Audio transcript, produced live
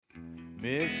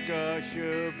Mishka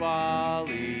Shabali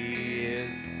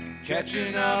is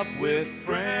catching up with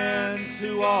friends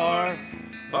who are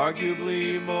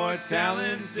arguably more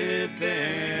talented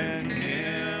than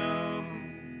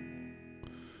him.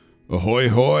 Ahoy,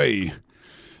 hoy.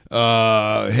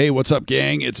 Hey, what's up,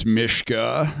 gang? It's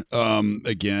Mishka,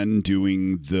 again,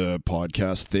 doing the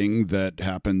podcast thing that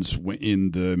happens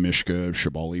in the Mishka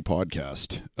Shabali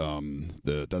podcast.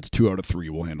 That's 2 out of 3.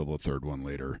 We'll handle the third one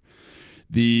later.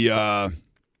 Good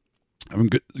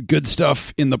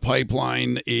stuff in the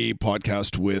pipeline, a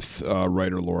podcast with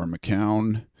writer Laura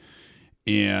McCown,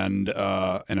 and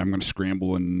I'm going to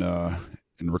scramble and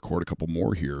record a couple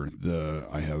more here.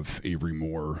 I have Avery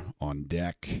Moore on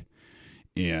deck,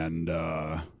 and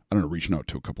I don't know, reaching out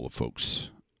to a couple of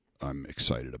folks I'm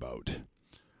excited about.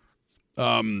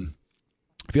 I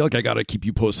feel like I got to keep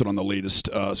you posted on the latest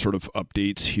sort of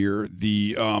updates here.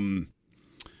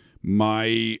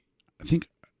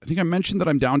 I think I mentioned that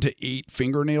I'm down to 8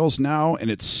 fingernails now, and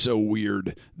it's so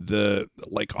weird.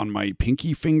 Like on my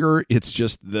pinky finger, it's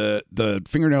just the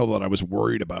fingernail that I was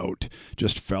worried about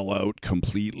just fell out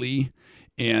completely.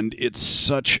 And it's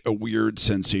such a weird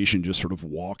sensation just sort of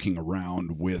walking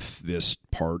around with this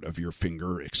part of your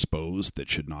finger exposed that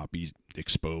should not be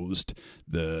exposed.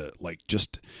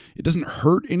 It doesn't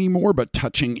hurt anymore, but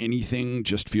touching anything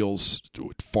just feels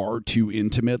far too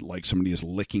intimate, like somebody is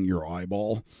licking your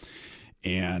eyeball.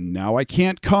 And now I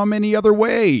can't come any other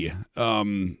way.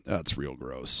 That's real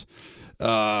gross.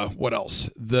 What else?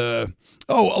 A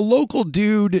local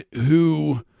dude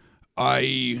who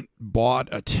I bought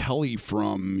a telly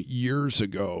from years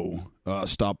ago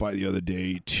stopped by the other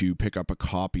day to pick up a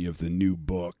copy of the new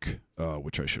book,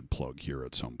 which I should plug here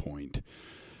at some point.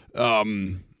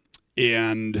 And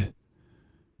man,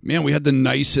 we had the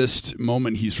nicest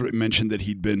moment. He sort of mentioned that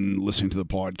he'd been listening to the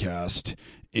podcast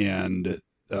and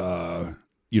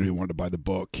he wanted to buy the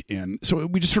book. And so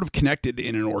we just sort of connected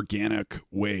in an organic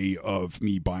way of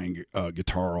me buying a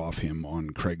guitar off him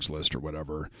on Craigslist or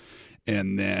whatever.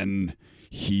 And then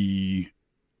he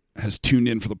has tuned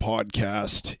in for the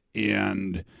podcast,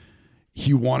 and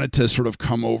he wanted to sort of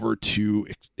come over to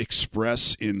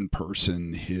express in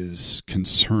person his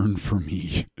concern for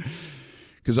me.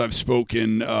 Because I've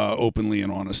spoken openly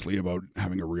and honestly about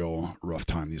having a real rough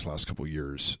time these last couple of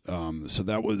years. So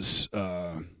that was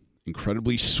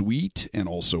incredibly sweet and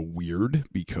also weird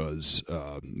because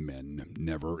men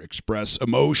never express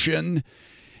emotion.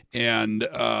 And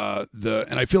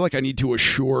I feel like I need to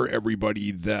assure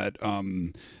everybody that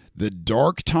the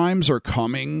dark times are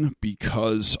coming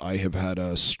because I have had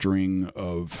a string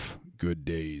of good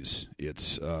days.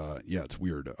 It's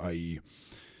weird.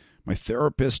 My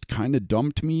therapist kind of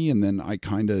dumped me, and then I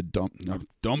kind of dump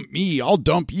me. I'll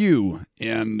dump you,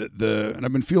 and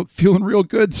I've been feeling real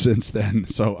good since then.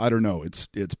 So I don't know.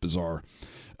 It's bizarre.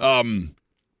 I'm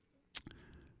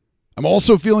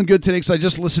also feeling good today because I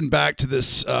just listened back to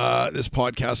this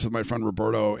podcast with my friend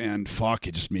Roberto, and fuck,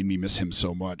 it just made me miss him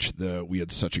so much. We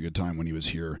had such a good time when he was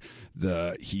here.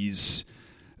 He's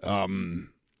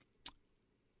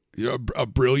a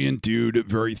brilliant dude,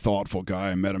 very thoughtful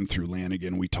guy. I met him through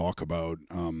Lanigan. We talk about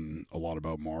a lot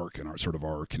about Mark and our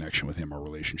connection with him, our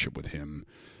relationship with him.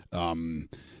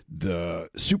 The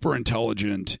super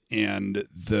intelligent, and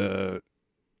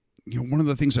one of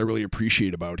the things I really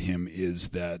appreciate about him is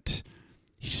that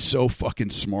he's so fucking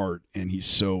smart and he's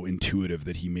so intuitive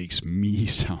that he makes me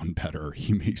sound better.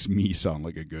 He makes me sound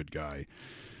like a good guy.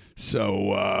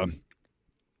 So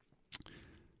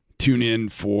tune in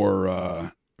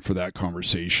for that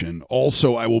conversation.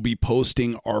 Also, I will be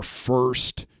posting our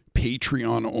first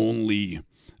Patreon-only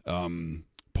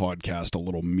podcast, a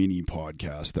little mini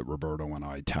podcast that Roberto and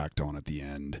I tacked on at the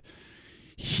end.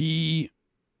 He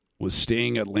was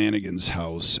staying at Lanigan's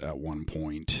house at one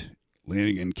point.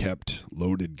 Lanigan kept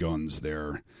loaded guns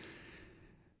there.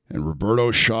 And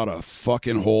Roberto shot a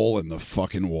fucking hole in the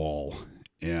fucking wall.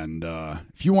 And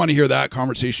if you want to hear that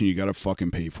conversation, you got to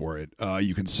fucking pay for it.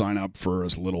 You can sign up for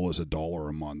as little as $1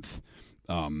 a month.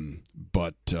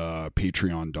 But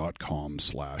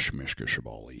patreon.com/Mishka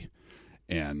Shabali.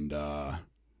 And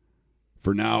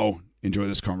for now, enjoy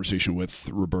this conversation with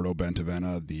Roberto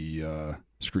Bentivegna, the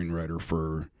screenwriter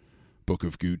for Book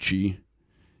of Gucci.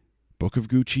 Book of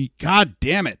Gucci? God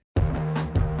damn it.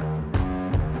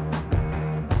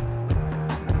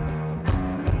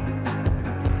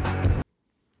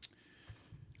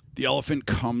 The elephant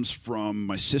comes from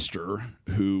my sister,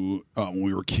 who, when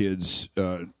we were kids,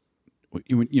 when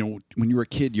you were a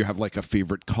kid, you have like a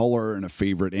favorite color and a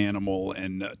favorite animal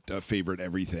and a favorite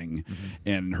everything. Mm-hmm.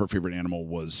 And her favorite animal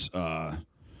was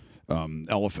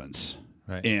elephants.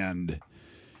 Right. And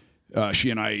she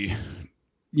and I,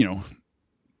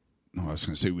 I was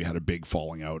going to say we had a big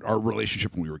falling out. Our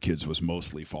relationship when we were kids was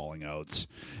mostly falling outs.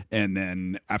 And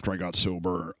then after I got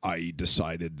sober, I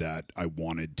decided that I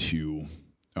wanted to,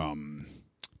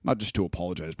 not just to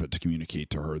apologize, but to communicate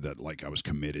to her that like I was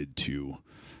committed to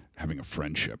having a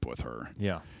friendship with her.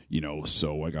 Yeah.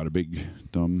 So I got a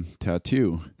big dumb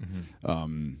tattoo.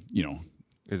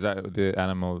 Is that the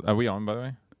animal? Are we on, by the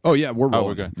way? Oh yeah, we're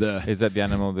rolling. We're good. Is that the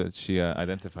animal that she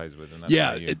identifies with? And that's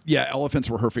elephants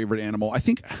were her favorite animal. I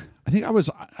think I was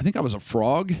a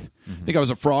frog. I think I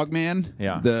was a frog man.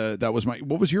 Yeah. That was my.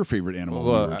 What was your favorite animal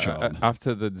when you were a child?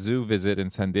 After the zoo visit in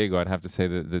San Diego, I'd have to say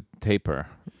the tapir.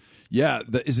 Yeah,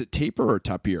 is it tapir or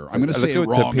tapir? I'm going to say it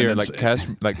wrong. Tapir,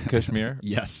 like Kashmir.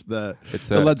 Yes, it's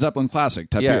the Led Zeppelin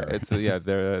classic tapir. Yeah,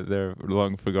 their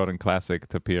long forgotten classic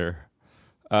tapir.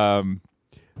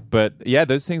 But yeah,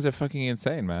 those things are fucking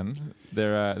insane, man.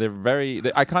 They're very.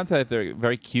 I can't tell if they're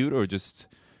very cute or just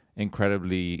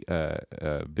incredibly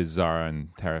bizarre and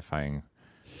terrifying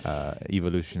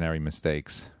evolutionary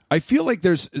mistakes. I feel like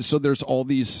there's all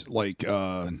these like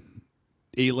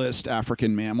A-list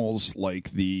African mammals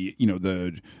like the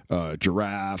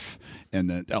giraffe and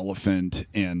the elephant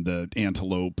and the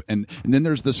antelope and then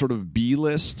there's the sort of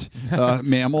B-list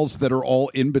mammals that are all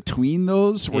in between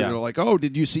those where you're like, oh,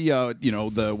 did you see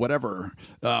the whatever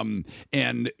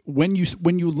and when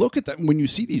you look at that, when you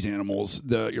see these animals,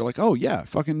 you're like, oh yeah,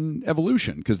 fucking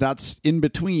evolution, because that's in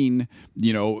between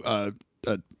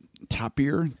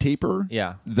tapir.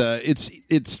 Yeah.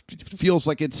 It feels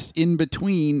like it's in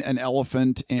between an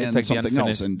elephant and it's like something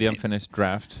else, and the unfinished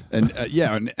draft, and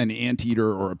an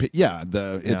anteater or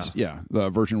the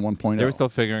version 1.0. They were still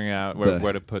figuring out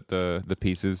where to put the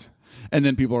pieces, and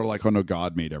then people are like, oh no,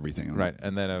 God made everything, right?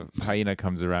 And then a hyena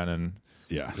comes around and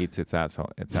eats its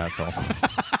asshole.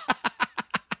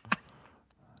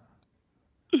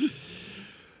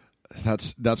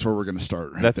 That's where we're going to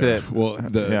start. Right that's there. it. Well,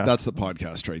 that's the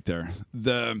podcast right there.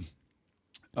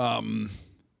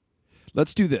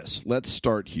 Let's do this. Let's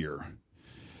start here.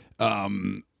 I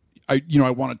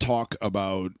want to talk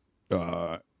about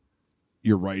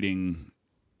your writing,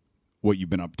 what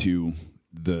you've been up to,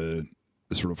 the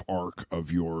sort of arc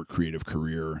of your creative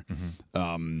career.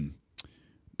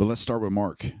 But let's start with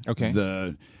Mark.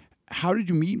 Okay. How did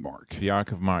you meet Mark? The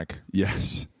arc of Mark.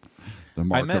 Yes. The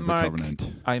Mark of the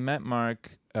Covenant. I met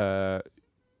Mark,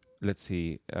 let's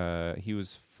see, he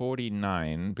was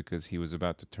 49 because he was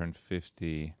about to turn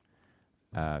 50.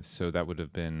 So that would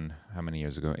have been, how many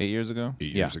years ago? 8 years ago?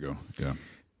 8 years ago, yeah.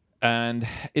 And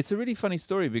it's a really funny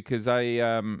story because I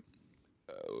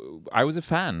was a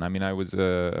fan. I mean, I was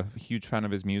a huge fan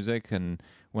of his music. And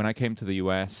when I came to the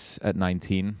US at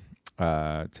 19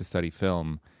 to study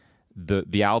film,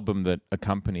 the album that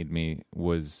accompanied me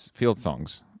was Field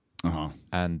Songs.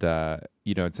 And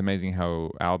it's amazing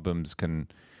how albums can,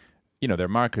 they're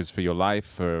markers for your life,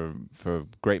 for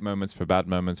great moments, for bad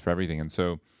moments, for everything. And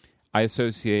so I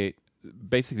associate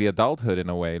basically adulthood in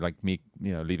a way, like me,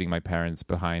 leaving my parents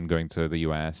behind, going to the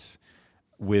US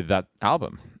with that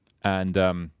album. And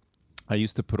I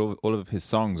used to put all of his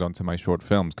songs onto my short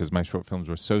films because my short films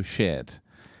were so shit.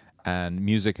 And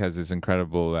music has this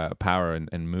incredible power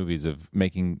in movies of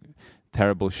making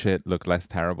terrible shit look less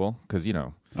terrible because,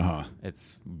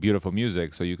 it's beautiful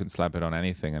music, so you can slap it on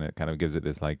anything and it kind of gives it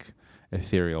this like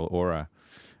ethereal aura.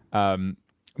 And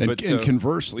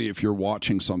conversely, if you're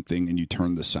watching something and you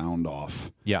turn the sound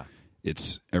off,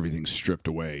 it's everything's stripped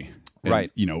away. And,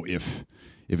 right. If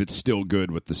it's still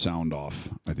good with the sound off,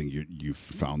 I think you've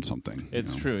found something.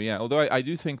 It's true, yeah. Although I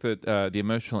do think that the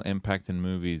emotional impact in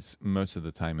movies most of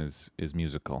the time is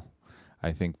musical.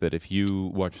 I think that if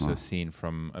you watch a scene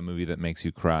from a movie that makes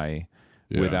you cry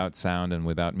without sound and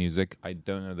without music, I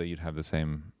don't know that you'd have the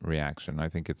same reaction. I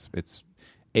think it's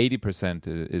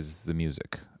 80% is the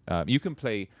music. You can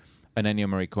play an Ennio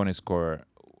Morricone score,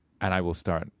 and I will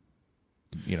start,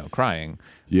 crying.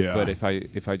 Yeah. But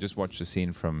if I just watch the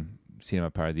scene from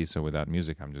Cinema Paradiso without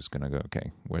music, I'm just gonna go,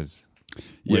 okay, where's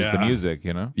the music?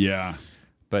 Yeah.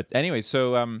 But anyway,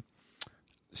 so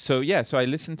I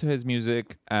listened to his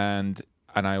music and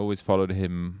I always followed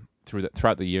him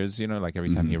throughout the years, like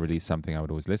every time he released something, I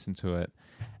would always listen to it.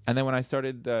 And then when I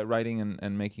started writing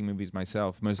and making movies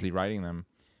myself, mostly writing them,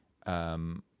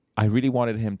 I really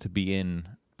wanted him to be in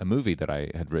a movie that I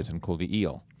had written called The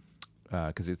Eel,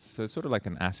 because it's sort of like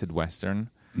an acid western,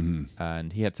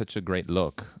 and he had such a great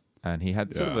look, and he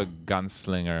had sort of a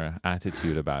gunslinger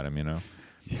attitude about him,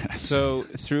 Yes. So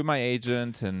through my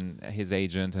agent and his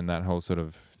agent and that whole sort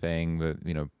of thing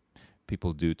that,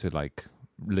 people do to like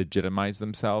legitimize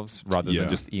themselves rather than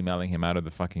just emailing him out of the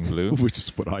fucking blue. Which is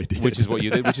what I did. Which is what you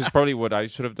did, which is probably what I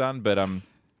should have done. But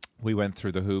we went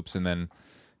through the hoops, and then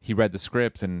he read the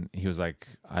script and he was like,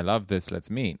 I love this, let's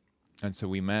meet. And so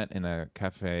we met in a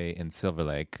cafe in Silver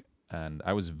Lake, and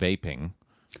I was vaping,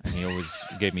 and he always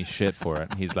gave me shit for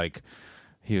it. He was like,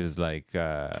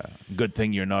 good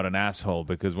thing you're not an asshole,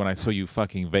 because when I saw you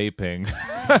fucking vaping,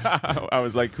 I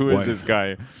was like, who is this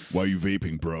guy? Why are you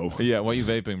vaping, bro? Yeah, why are you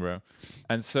vaping, bro?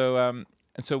 And so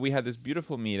we had this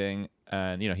beautiful meeting,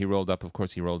 and he rolled up. Of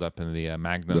course, he rolled up in the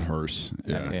Magnum, the hearse,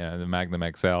 the Magnum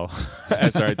XL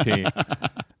SRT,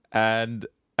 and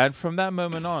from that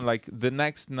moment on, like the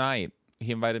next night,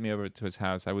 he invited me over to his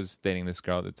house. I was dating this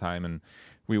girl at the time, and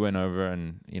we went over,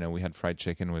 and we had fried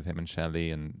chicken with him and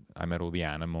Shelley, and I met all the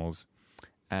animals.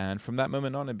 And from that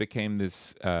moment on, it became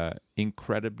this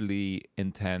incredibly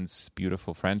intense,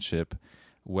 beautiful friendship,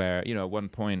 where at one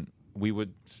point we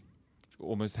would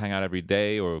almost hang out every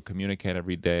day or communicate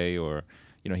every day, or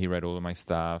he read all of my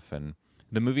stuff. And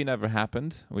the movie never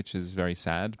happened, which is very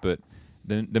sad, but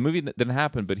the movie didn't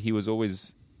happen, but he was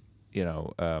always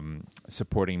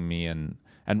supporting me and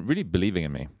really believing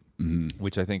in me,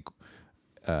 which I think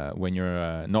when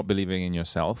you're not believing in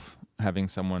yourself, having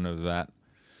someone of that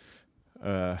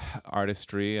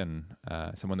artistry and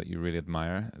someone that you really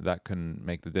admire, that can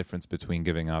make the difference between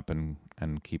giving up and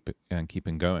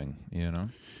keeping going.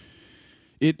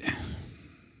 It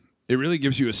really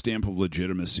gives you a stamp of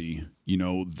legitimacy.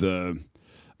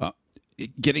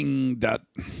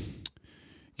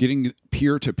 Getting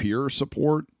peer-to-peer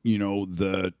support,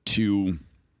 to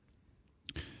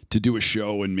do a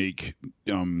show and make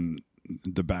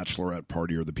the bachelorette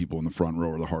party or the people in the front row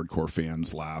or the hardcore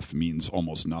fans laugh means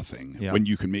almost nothing. Yeah. When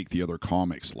you can make the other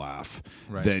comics laugh,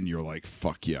 then you're like,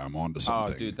 fuck yeah, I'm onto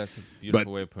something. Oh, dude, that's a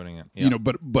beautiful way of putting it. Yeah.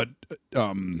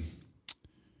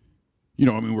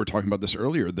 We were talking about this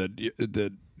earlier,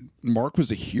 that Mark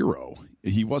was a hero.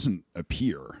 He wasn't a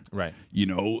peer. Right.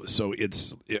 So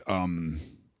it's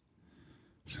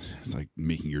like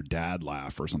making your dad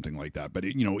laugh or something like that. But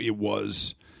it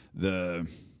was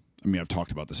I've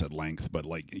talked about this at length, but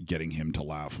like getting him to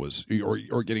laugh was,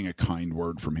 or getting a kind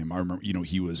word from him. I remember,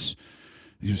 he was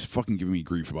fucking giving me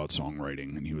grief about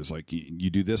songwriting, and he was like, you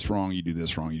do this wrong, you do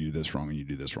this wrong, you do this wrong, and you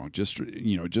do this wrong. Just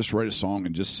write a song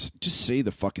and just say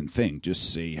the fucking thing.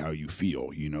 Just say how you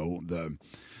feel.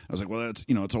 I was like, well, that's,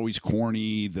 it's always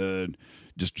corny,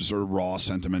 just sort of raw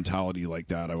sentimentality like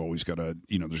that. I've always got to,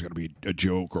 there's got to be a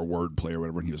joke or wordplay or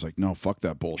whatever. And he was like, no, fuck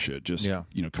that bullshit. Just,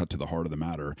 cut to the heart of the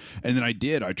matter. And then I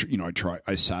did. I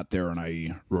sat there and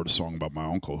I wrote a song about my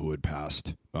uncle who had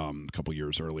passed a couple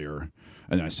years earlier.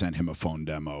 And then I sent him a phone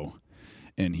demo.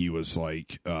 And he was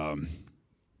like,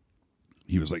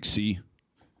 see,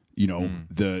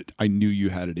 I knew you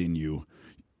had it in you.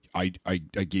 I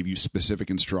gave you specific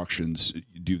instructions,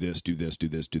 do this, do this, do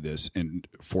this, do this, and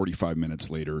 45 minutes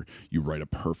later, you write a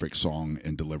perfect song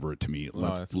and deliver it to me.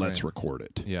 Let's record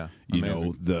it. Yeah,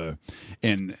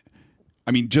 amazing.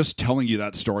 Just telling you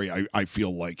that story, I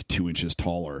feel like 2 inches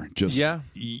taller.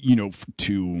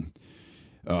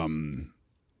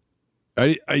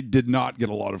 I did not get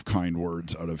a lot of kind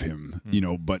words out of him,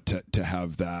 but to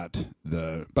have that,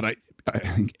 I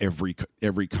think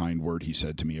every kind word he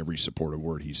said to me, every supportive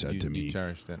word he said to me, you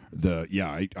cherished it.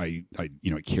 I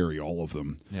carry all of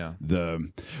them. Yeah.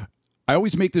 I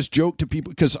always make this joke to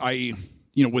people because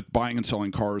with buying and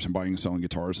selling cars and buying and selling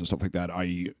guitars and stuff like that,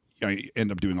 I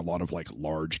end up doing a lot of like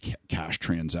large cash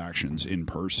transactions in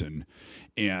person,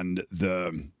 and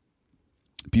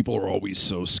people are always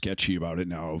so sketchy about it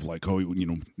now of like, oh,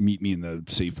 meet me in the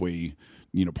Safeway,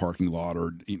 parking lot,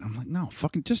 or, I'm like, no,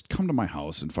 fucking just come to my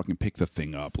house and fucking pick the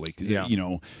thing up. Like,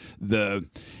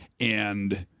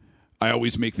 and I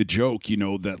always make the joke,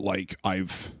 that like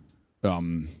I've,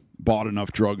 bought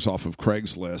enough drugs off of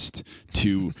Craigslist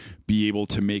to be able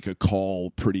to make a call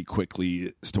pretty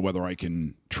quickly as to whether I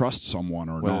can trust someone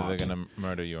or not. Whether they're going to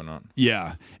murder you or not.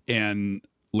 Yeah. And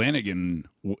Lanigan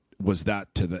was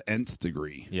that to the nth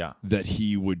degree. Yeah. That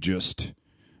he would just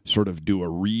sort of do a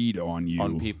read on you.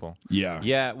 On people. Yeah.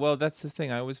 Yeah, well, that's the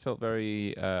thing. I always felt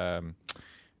very,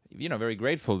 very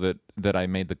grateful that I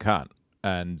made the cut.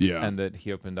 And that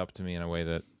he opened up to me in a way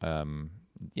that,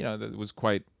 that was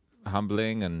quite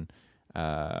humbling. And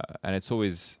it's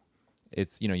always,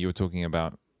 you were talking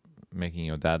about making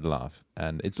your dad laugh.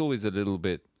 And it's always a little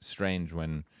bit strange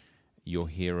when your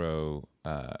hero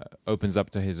opens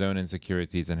up to his own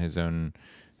insecurities and his own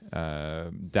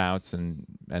doubts and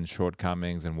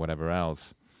shortcomings and whatever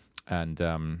else, and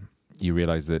you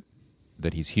realize that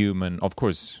he's human. Of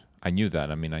course, I knew that.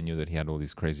 I knew that he had all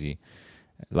these crazy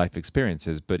life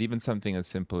experiences, but even something as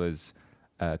simple as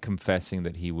confessing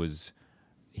that he was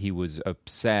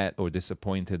upset or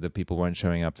disappointed that people weren't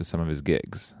showing up to some of his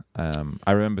gigs.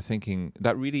 I remember thinking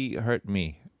that really hurt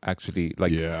me actually,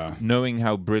 like knowing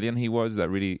how brilliant he was, it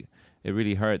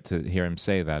really hurt to hear him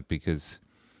say that, because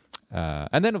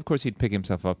and then of course he'd pick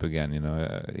himself up again,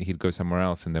 he'd go somewhere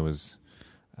else, and there was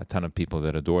a ton of people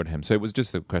that adored him. So it was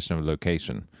just a question of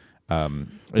location.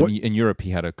 In Europe,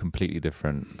 he had a completely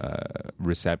different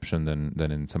reception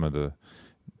than in some of the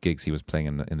gigs he was playing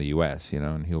in the US,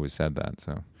 and he always said that.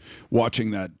 So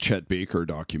watching that Chet Baker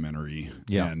documentary,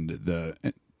 and the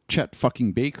Chet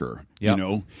fucking Baker,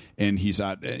 and he's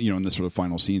at, in the sort of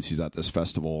final scenes, he's at this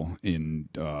festival in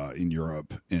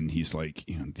Europe, and he's like,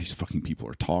 these fucking people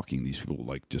are talking. These people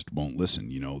like just won't listen,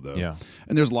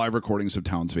 And there's live recordings of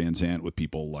Townes Van Zandt with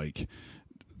people like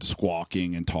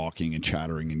squawking and talking and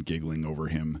chattering and giggling over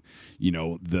him,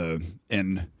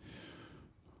 and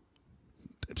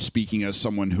speaking as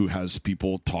someone who has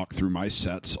people talk through my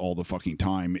sets all the fucking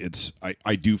time,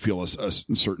 I do feel a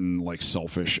certain like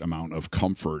selfish amount of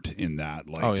comfort in that.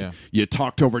 Like, you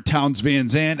talked over Townes Van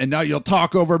Zandt, and now you'll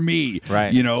talk over me.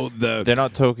 Right. They're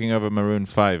not talking over Maroon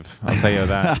 5. I'll tell you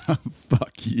that.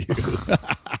 Fuck you.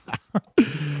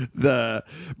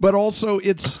 But also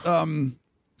it's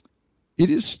it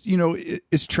is,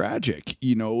 it's tragic.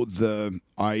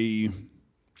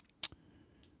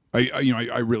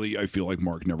 I feel like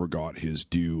Mark never got his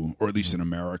due, or at least in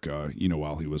America,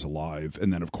 while he was alive.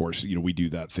 And then, of course, we do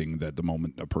that thing that the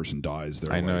moment a person dies,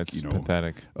 they're it's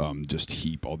pathetic. Just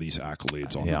heap all these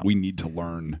accolades on them. We need to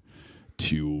learn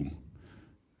to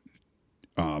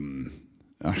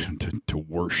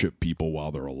worship people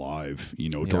while they're alive,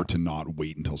 or to not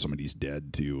wait until somebody's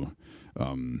dead to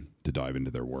dive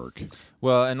into their work.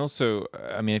 Well, and also,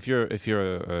 I mean, if you're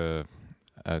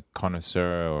a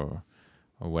connoisseur or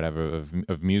whatever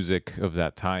of music of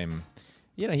that time,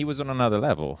 he was on another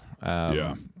level.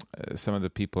 Some of the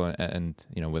people, and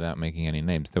without making any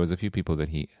names, there was a few people that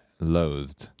he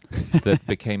loathed that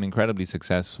became incredibly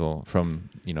successful from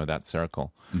that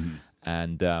circle,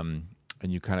 and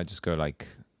you kind of just go like,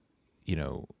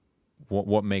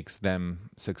 what makes them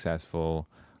successful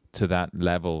to that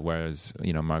level, whereas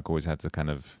Mark always had to kind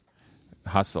of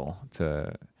hustle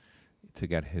to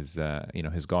get his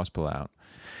his gospel out.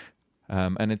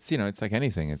 And it's it's like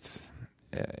anything. It's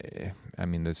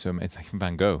it's like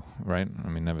Van Gogh, right? I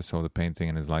mean, never sold a painting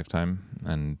in his lifetime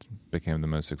and became the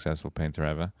most successful painter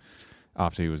ever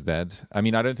after he was dead. I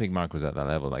mean, I don't think Mark was at that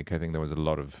level. Like, I think there was a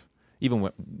lot of, even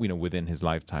within his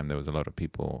lifetime, there was a lot of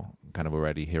people kind of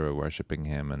already hero worshipping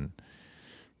him, and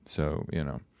so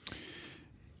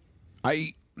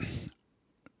I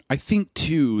think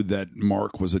too that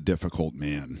Mark was a difficult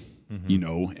man.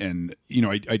 And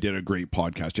I did a great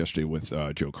podcast yesterday with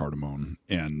Joe Cardamone,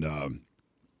 and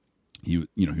he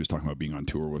was talking about being on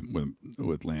tour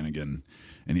with Lanigan,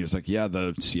 and he was like, yeah,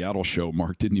 the Seattle show,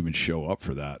 Mark didn't even show up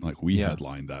for that. Like, we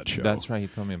headlined that show. That's right. He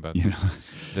told me about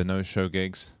the no-show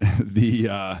gigs. We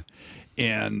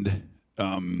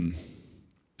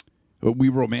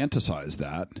romanticize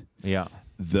that. Yeah.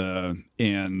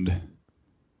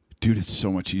 Dude, it's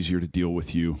so much easier to deal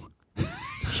with you.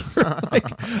 Like,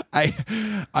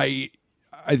 I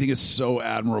think it's so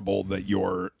admirable that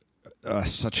you're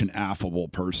such an affable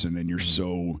person, and you're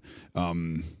so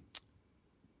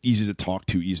easy to talk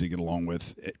to, easy to get along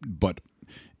with. But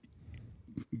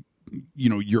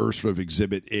you're sort of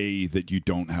exhibit A, that you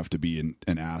don't have to be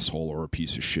an asshole or a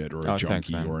piece of shit or a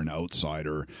junkie or an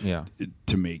outsider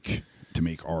to make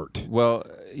art. Well,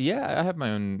 I have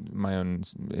my own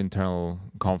internal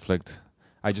conflict.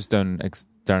 I just don't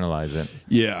externalize it.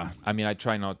 Yeah. I mean, I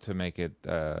try not to make it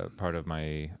part of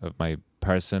my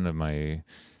person, of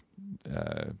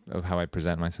how I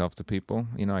present myself to people.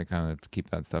 I kind of keep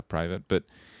that stuff private. But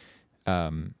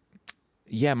the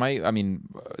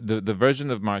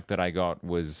version of Mark that I got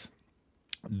was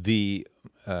the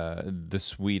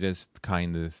sweetest,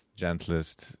 kindest,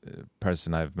 gentlest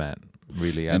person I've met.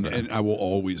 Really, ever. And I will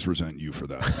always resent you for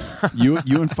that. you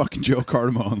and fucking Joe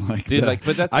Cardamone, like, dude,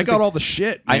 but that's I got all the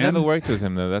shit, man. I never worked with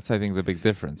him though. That's, I think, the big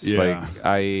difference. Yeah.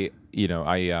 Like,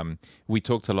 we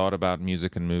talked a lot about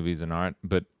music and movies and art,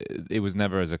 but it was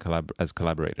never as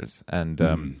collaborators. And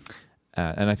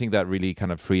I think that really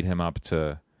kind of freed him up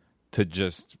to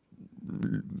just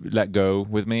let go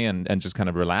with me and just kind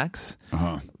of relax,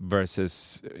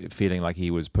 versus feeling like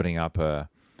he was putting up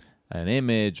an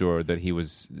image, or that he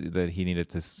needed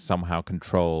to somehow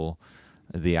control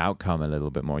the outcome a little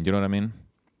bit more. You know what I mean?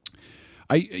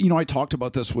 I talked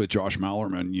about this with Josh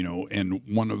Mallerman, and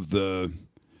one of the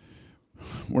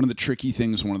tricky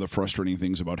things, one of the frustrating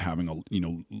things about having a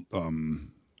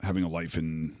life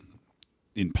in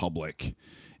public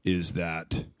is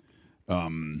that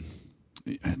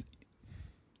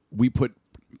we put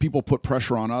people put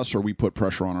pressure on us, or we put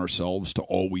pressure on ourselves to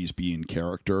always be in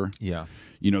character. Yeah.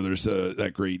 There's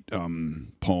that great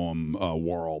poem,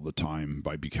 War All the Time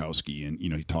by Bukowski. And,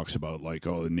 he talks about like,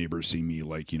 the neighbors see me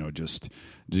like, just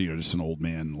an old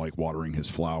man like watering his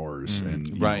flowers.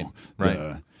 And, right.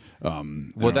 I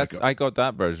got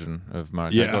that version of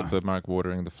Mark. Yeah. I got the Mark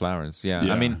watering the flowers. Yeah.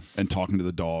 Yeah. I mean, and talking to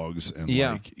the dogs. And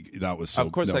that was so,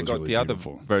 of course, I got really the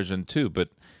beautiful. other version too, but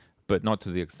not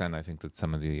to the extent I think that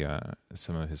some of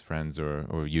his friends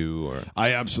or you or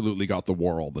I absolutely got the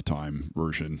War All the Time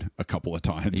version a couple of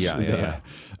times. Yeah.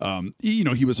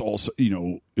 He was also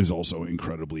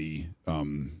incredibly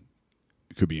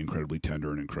could be incredibly tender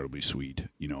and incredibly sweet.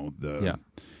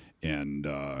 And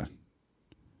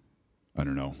I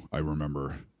don't know. I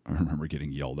remember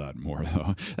getting yelled at more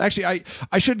though. Actually,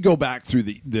 I should go back through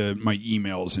my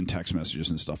emails and text messages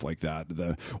and stuff like that.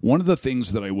 One of the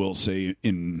things that I will say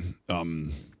in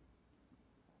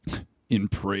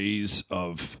praise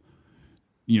of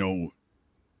being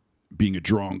a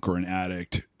drunk or an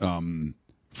addict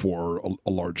for a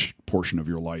large portion of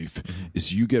your life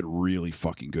is you get really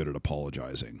fucking good at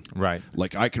apologizing. Right.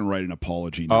 Like I can write an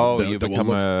apology now you become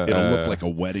it'll look like a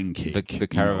wedding cake. The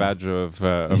Caravaggio of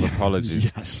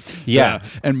apologies. Yes. Yeah.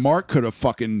 And Mark could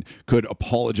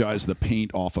apologize the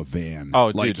paint off a van.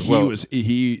 Oh, like dude.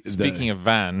 Speaking of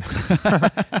van,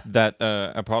 that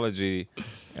apology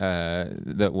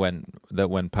that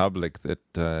went public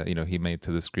that he made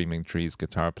to the Screaming Trees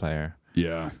guitar player.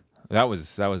 Yeah. That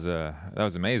was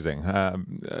amazing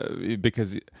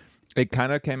because it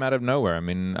kind of came out of nowhere. I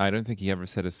mean, I don't think he ever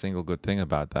said a single good thing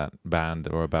about that band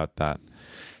or about that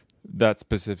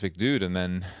specific dude. And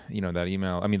then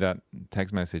that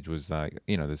text message was like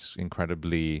this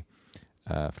incredibly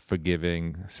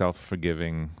forgiving,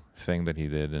 self-forgiving thing that he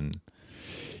did, and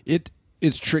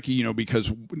it's tricky,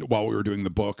 because while we were doing the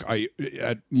book,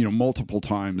 multiple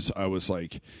times I was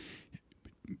like,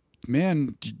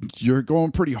 man, you're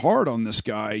going pretty hard on this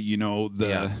guy, and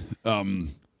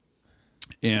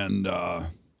I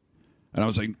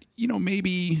was like,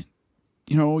 maybe,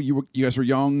 you guys were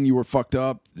young, you were fucked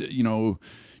up,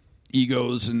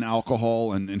 egos and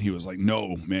alcohol, and he was like,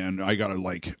 no, man, I gotta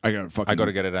get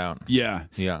it out. Yeah.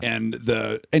 And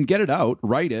get it out,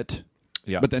 write it,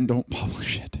 but then don't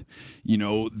publish it.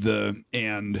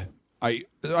 And I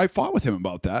fought with him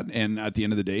about that, and at the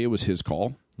end of the day, it was his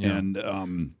call. Yeah.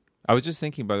 And I was just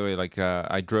thinking, by the way, like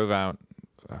I drove out,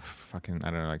 I don't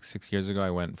know, like 6 years ago. I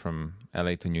went from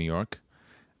LA to New York,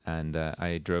 and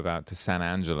I drove out to San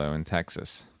Angelo in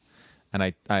Texas, and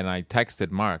I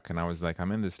texted Mark, and I was like,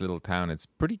 I'm in this little town. It's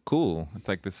pretty cool. It's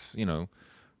like this,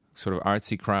 sort of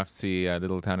artsy craftsy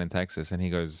little town in Texas, and he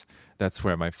goes, "That's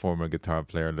where my former guitar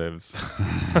player lives."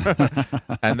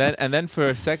 and then for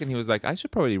a second he was like, I should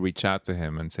probably reach out to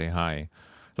him and say hi.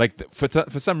 Like for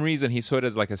some reason he saw it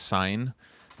as like a sign.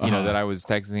 That I was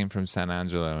texting him from San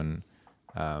Angelo, and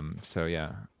so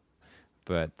yeah.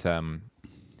 But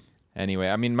anyway,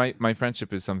 I mean, my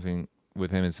friendship is something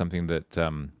with him is something that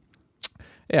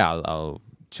I'll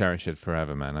cherish it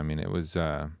forever, man. I mean, it was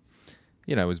it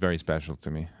was very special to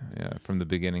me from the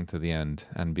beginning to the end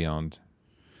and beyond.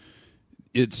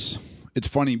 It's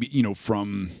funny,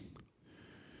 from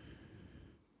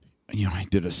I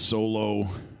did a solo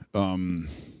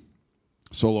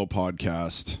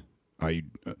podcast. I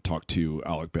talked to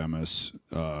Alec Bemis,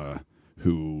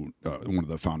 who one of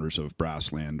the founders of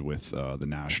Brassland with the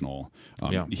National.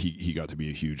 He got to be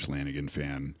a huge Lanigan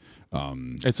fan.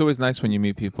 It's always nice when you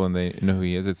meet people and they know who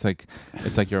he is. It's like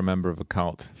you're a member of a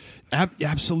cult.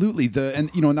 Absolutely.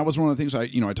 And that was one of the things I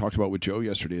talked about with Joe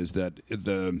yesterday, is that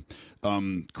the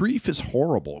grief is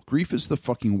horrible. Grief is the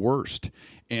fucking worst.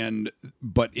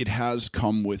 But it has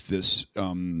come with this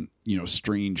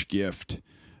strange gift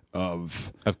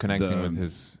of connecting with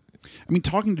his. I mean,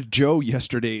 talking to Joe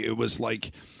yesterday, it was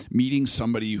like meeting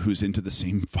somebody who's into the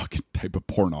same fucking type of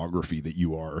pornography that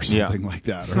you are, or something like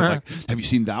that. Or like, have you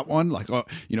seen that one? Like, I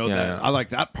like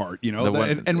that part. When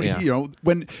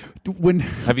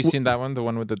have you seen that one? The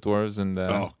one with the dwarves and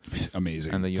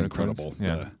amazing, and the unicorns?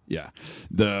 Incredible.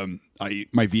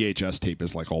 My VHS tape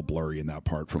is like all blurry in that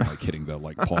part from like hitting the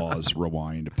like pause,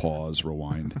 rewind.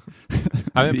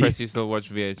 I'm impressed you still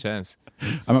watch VHS.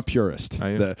 I'm a purist.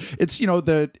 It's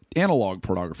the analog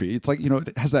pornography. It's like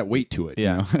it has that weight to it.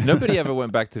 Yeah. Nobody ever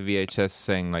went back to VHS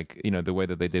saying like the way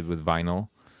that they did with vinyl.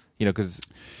 Because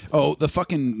the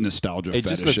fucking nostalgia. It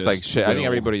just looks like shit. I think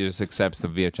everybody just accepts the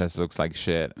VHS looks like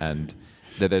shit and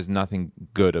that there's nothing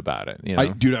good about it.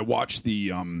 I watched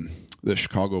the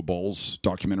Chicago Bulls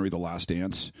documentary, The Last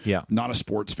Dance. Yeah. Not a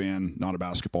sports fan, not a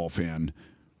basketball fan.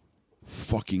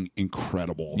 fucking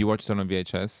incredible. You watched it on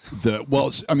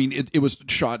VHS? It was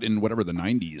shot in whatever the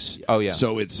 90s. Oh yeah.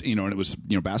 So it's and it was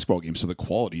basketball games. So the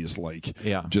quality is like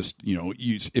just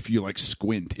if you like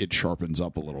squint, it sharpens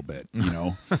up a little bit.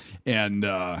 And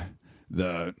that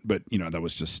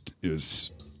was just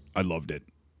I loved it.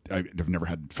 I've never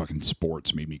had fucking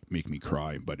sports make me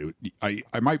cry, but I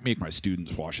might make my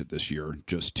students watch it this year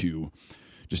just to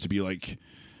be like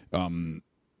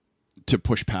to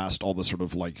push past all the sort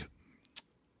of like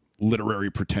literary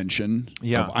pretension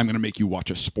of I'm going to make you watch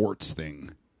a sports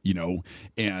thing,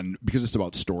 and because it's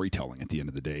about storytelling at the end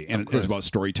of the day, and it's about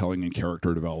storytelling and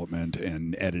character development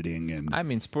and editing. And I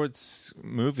mean, sports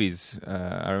movies.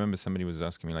 I remember somebody was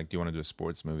asking me like, "Do you want to do a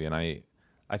sports movie?" And I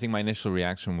think my initial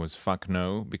reaction was "fuck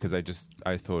no," because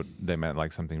I thought they meant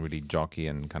like something really jockey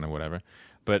and kind of whatever.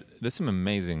 But there's some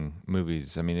amazing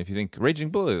movies. I mean, if you think Raging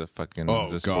Bull is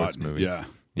a sports movie.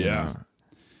 Yeah.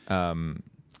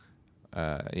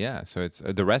 So it's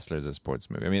The Wrestler is a sports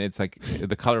movie. I mean, it's like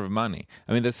The Color of Money.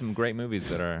 I mean, there's some great movies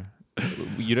that are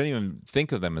you don't even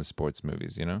think of them as sports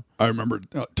movies. I remember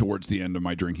towards the end of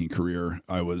my drinking career,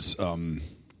 I was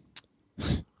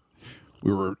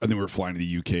we were flying to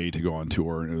the UK to go on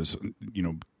tour, and it was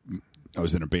I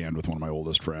was in a band with one of my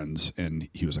oldest friends, and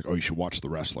he was like, "Oh, you should watch The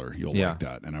Wrestler. You'll like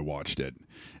that." And I watched it,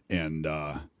 and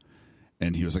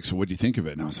he was like, "So what do you think of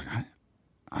it?" And I was like,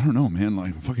 I don't know, man.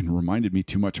 Like, it fucking reminded me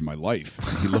too much of my life.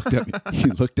 And he looked at me. He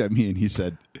looked at me and he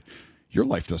said, "Your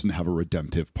life doesn't have a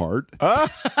redemptive part."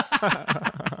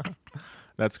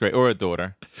 That's great. Or a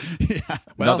daughter. Yeah,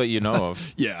 not that you know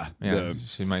of. Yeah,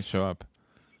 she might show up.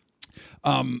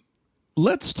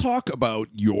 Let's talk about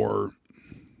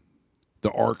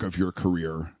the arc of your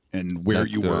career and where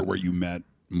you were, where you met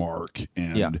Mark,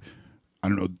 and I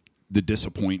don't know, the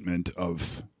disappointment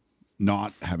of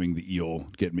not having the eel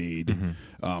get made.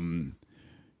 Mm-hmm.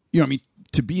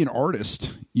 To be an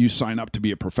artist, you sign up to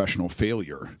be a professional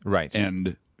failure. Right.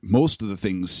 And most of the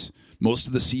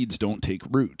seeds don't take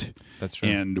root. That's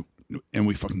true. And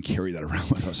we fucking carry that around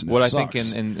with us. And I think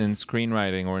in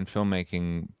screenwriting or in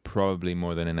filmmaking, probably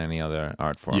more than in any other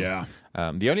art form. Yeah.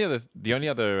 The only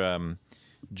other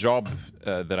job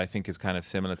that I think is kind of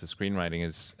similar to screenwriting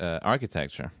is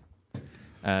architecture.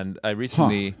 And I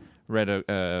recently read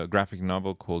a graphic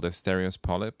novel called Asterios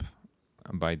Polyp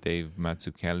by Dave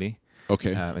Mazzucchelli.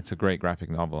 Okay. It's a great graphic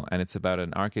novel, and it's about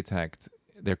an architect.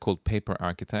 They're called paper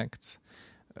architects.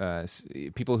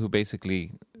 People who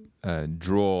basically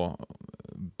draw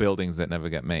buildings that never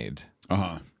get made,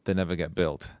 that never get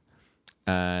built.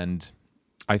 And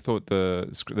I thought the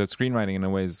screenwriting in a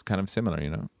way is kind of similar.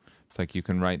 It's like you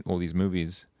can write all these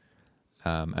movies,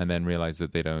 and then realize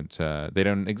that they don't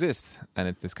exist, and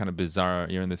it's this kind of bizarre.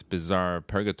 You're in this bizarre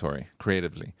purgatory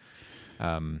creatively.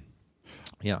 I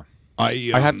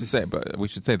have to say, but we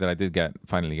should say that I did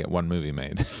finally get one movie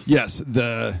made. Yes,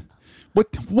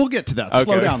 we'll get to that. Okay.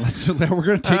 Slow down. We're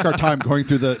going to take our time going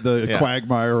through the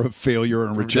quagmire of failure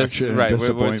and rejection and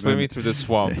disappointment. We're swimming through the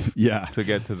swamp to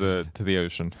get to the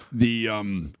ocean.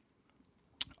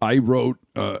 I wrote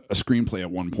a screenplay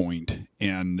at one point,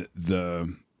 and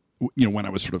when I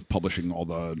was sort of publishing all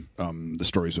the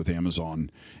stories with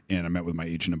Amazon, and I met with my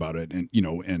agent about it, and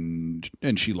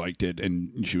and she liked it,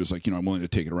 and she was like, I'm willing to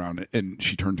take it around. And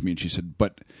she turned to me and she said,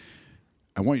 "But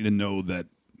I want you to know that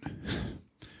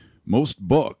most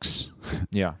books,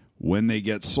 when they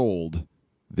get sold,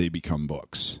 they become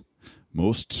books.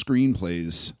 Most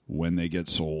screenplays, when they get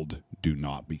sold, do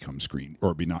not become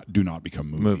do not become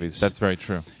movies." That's very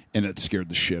true. And it scared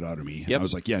the shit out of me. Yep. I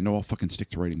was like, no, I'll fucking stick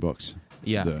to writing books.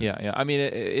 Yeah. I mean,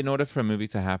 in order for a movie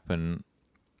to happen,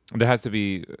 there has to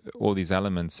be all these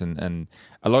elements, and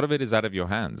a lot of it is out of your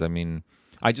hands. I mean,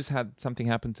 I just had something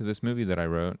happen to this movie that I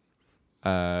wrote,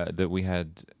 that we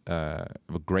had a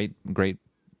great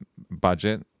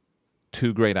budget,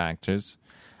 2 great actors,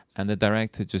 and the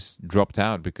director just dropped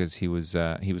out because he was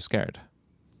scared.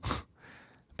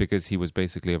 Because he was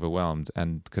basically overwhelmed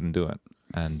and couldn't do it.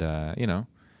 And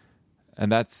and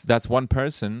that's one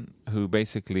person who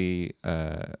basically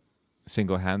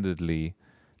single-handedly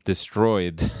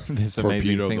destroyed this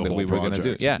amazing thing that we were going to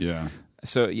do. Yeah.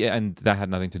 So and that had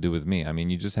nothing to do with me. I mean,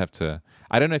 you just have to.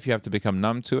 I don't know if you have to become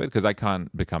numb to it, because I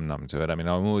can't become numb to it. I mean,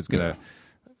 I'm always going to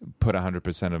put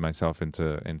 100% of myself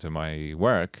into my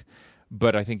work,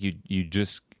 but I think you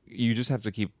just have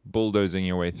to keep bulldozing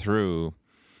your way through.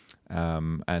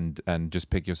 And just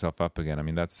pick yourself up again. I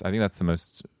mean, I think that's the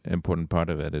most important part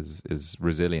of it is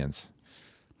resilience.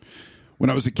 When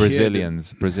I was a kid,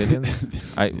 Brazilians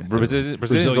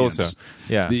also,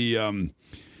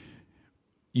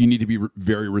 you need to be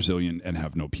very resilient and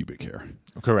have no pubic hair.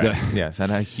 Correct. Yes, and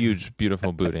a huge,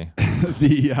 beautiful booty.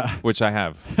 which I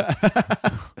have.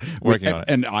 Working on it.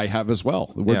 And I have as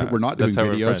well. We're not doing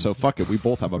video, so fuck it. We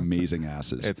both have amazing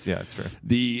asses. It's true.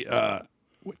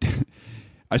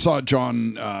 I saw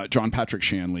John Patrick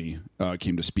Shanley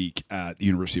came to speak at the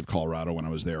University of Colorado when I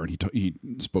was there, and he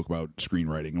spoke about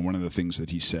screenwriting. And one of the things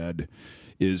that he said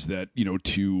is that, you know,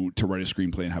 to write a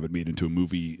screenplay and have it made into a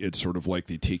movie, it's sort of like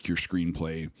they take your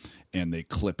screenplay and they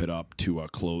clip it up to a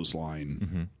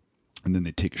clothesline, and then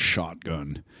they take a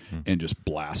shotgun and just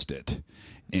blast it.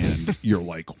 And you're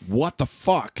like, what the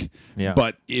fuck? Yeah.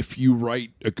 But if you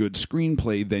write a good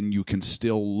screenplay, then you can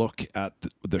still look at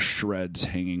the shreds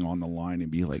hanging on the line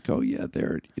and be like, oh yeah,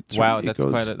 there. Wow, that's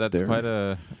quite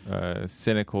a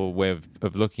cynical way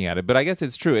of looking at it. But I guess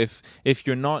it's true. If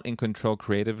you're not in control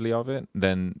creatively of it,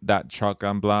 then that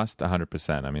shotgun blast,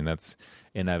 100%. I mean, that's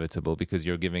inevitable because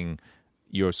you're giving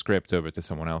your script over to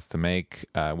someone else to make,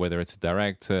 whether it's a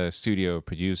director, studio,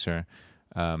 producer.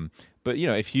 But you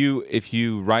know, if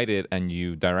you write it and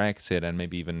you direct it and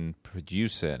maybe even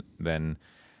produce it, then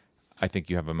I think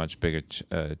you have a much bigger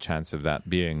chance of that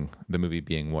being the movie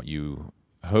being what you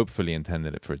hopefully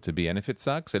intended it for it to be. And if it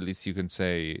sucks, at least you can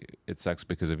say it sucks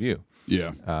because of you.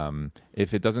 Yeah.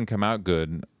 If it doesn't come out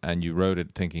good and you wrote it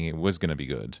thinking it was going to be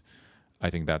good,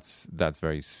 I think that's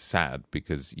very sad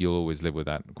because you'll always live with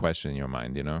that question in your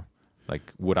mind. You know,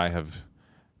 like, would I have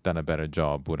done a better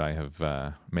job? Would I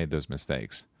have made those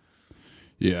mistakes?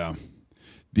 Yeah.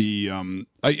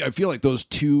 I feel like those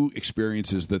two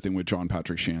experiences, the thing with John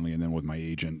Patrick Shanley and then with my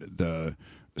agent,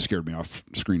 scared me off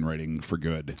screenwriting for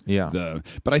good. Yeah.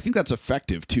 But I think that's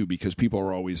effective too because people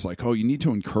are always like, "Oh, you need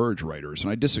to encourage writers,"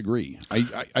 and I disagree.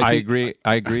 I agree.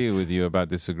 I agree with you about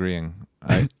disagreeing.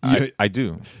 I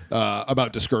do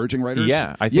about discouraging writers.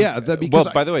 Yeah, I think,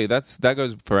 well, by the way, that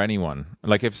goes for anyone.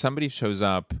 Like if somebody shows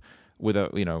up with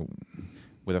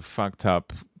a fucked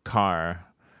up car.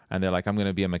 And they're like, I'm going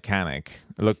to be a mechanic.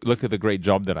 Look at the great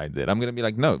job that I did. I'm going to be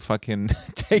like, no, fucking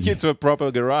take it to a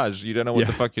proper garage. You don't know what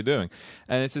the fuck you're doing.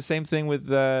 And it's the same thing with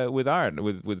art,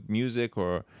 with music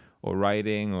or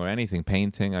writing or anything,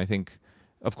 painting. I think,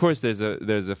 of course, there's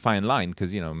a fine line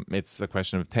because, you know, it's a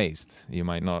question of taste. You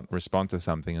might not respond to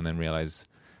something and then realize,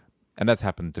 and that's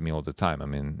happened to me all the time. I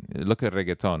mean, look at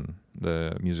reggaeton,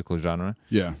 the musical genre.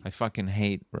 Yeah. I fucking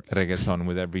hate reggaeton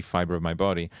with every fiber of my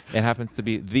body. It happens to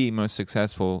be the most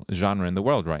successful genre in the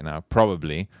world right now,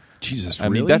 probably. Jesus, I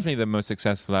mean, definitely the most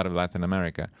successful out of Latin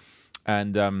America.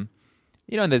 And,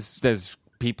 you know, there's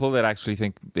people that actually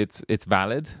think it's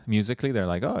valid musically. They're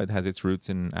like, oh, it has its roots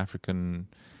in African,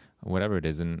 whatever it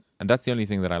is. And that's the only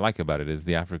thing that I like about it is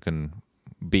the African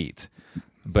beat.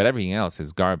 But everything else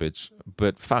is garbage.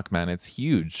 But fuck, man, it's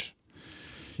huge.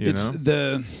 You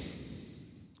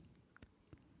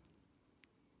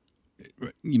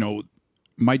know,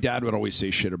 my dad would always say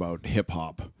shit about hip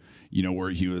hop. You know, where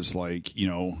he was like, you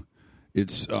know,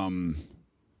 it's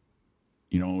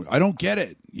you know, I don't get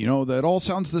it. You know, that all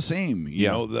sounds the same. You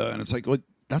know, and it's like, well,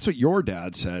 that's what your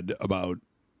dad said about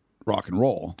rock and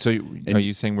roll. So are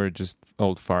you saying we're just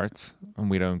old farts and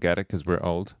we don't get it because we're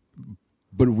old?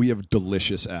 But we have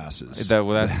delicious asses.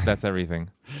 That's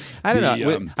everything. I don't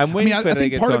know. I'm waiting for I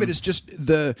think part of it is just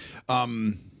I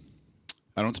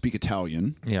don't speak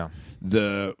Italian. Yeah.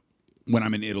 When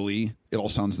I'm in Italy, it all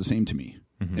sounds the same to me,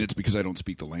 and it's because I don't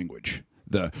speak the language.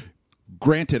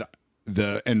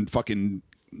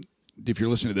 If you're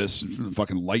listening to this,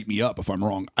 fucking light me up if I'm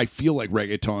wrong. I feel like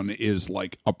reggaeton is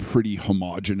like a pretty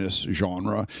homogenous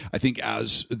genre. I think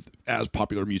as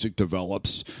popular music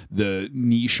develops, the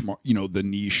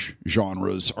niche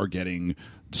genres are getting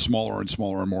smaller and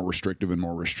smaller and more restrictive and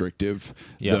more restrictive.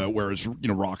 Yeah. Whereas, you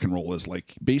know, rock and roll is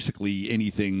like basically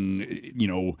anything, you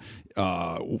know,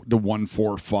 the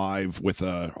 1/4/5 with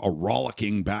a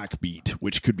rollicking backbeat,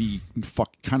 which could be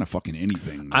kind of fucking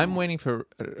anything. I'm waiting for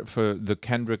the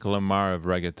Kendrick Lamar of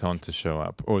reggaeton to show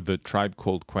up, or the Tribe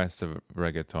Called Quest of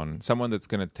reggaeton. Someone that's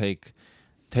going to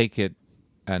take it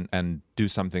and do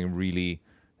something really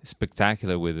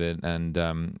spectacular with it, and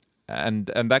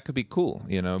that could be cool,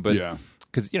 you know. But yeah.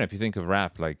 Because, you know, if you think of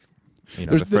rap, like, you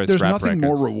know, there's nothing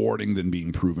more rewarding than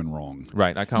being proven wrong.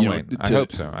 Right, I can't wait. I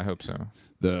hope so.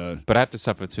 But I have to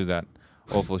suffer through that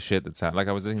awful shit that's happened. Like,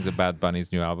 I was listening to Bad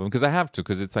Bunny's new album, because I have to,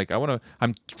 because it's like,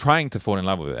 I'm trying to fall in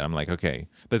love with it. I'm like, okay,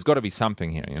 there's got to be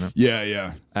something here, you know?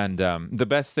 Yeah. And the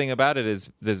best thing about it is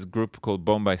there's a group called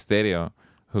Bomba Stereo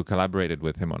who collaborated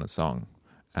with him on a song.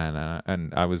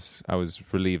 And I was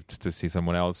relieved to see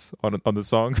someone else on the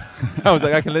song. I was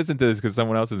like, I can listen to this because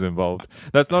someone else is involved.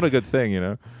 That's not a good thing, you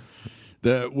know.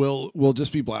 We'll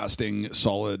just be blasting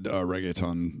solid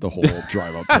reggaeton the whole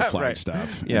drive up to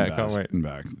Flagstaff. Yeah, can't wait. And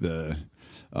back.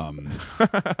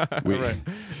 Right.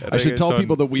 I should tell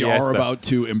people that we Fiesta. are about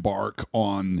to embark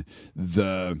on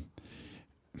the.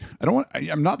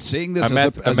 I'm not saying this as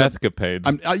a methcapade.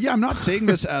 I'm not saying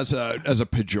this as a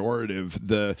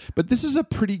pejorative. But this is a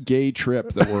pretty gay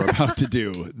trip that we're about to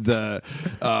do.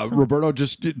 Roberto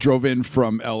just drove in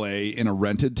from L.A. in a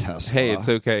rented Tesla. Hey, it's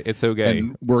okay. It's okay.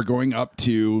 And we're going up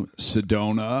to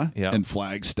Sedona Yep. and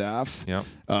Flagstaff. Yep.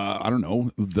 I don't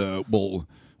know.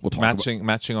 We'll talk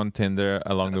matching on Tinder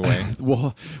along the way.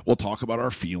 We'll talk about our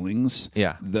feelings.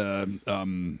 Yeah.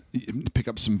 Pick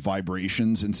up some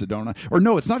vibrations in Sedona. Or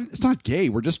no, it's not gay.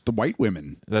 We're just the white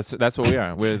women. That's what we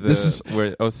are. We're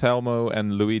we're Othelmo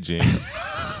and Luigi.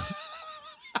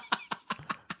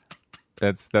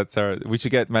 That's our. We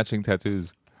should get matching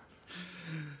tattoos.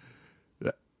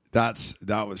 That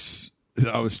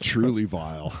was truly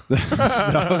vile.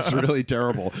 That was really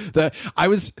terrible. When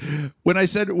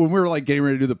we were like getting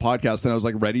ready to do the podcast, then I was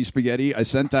like, ready spaghetti. I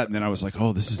sent that, and then I was like,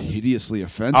 oh, this is hideously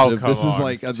offensive. This is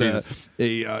like a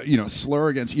slur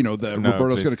against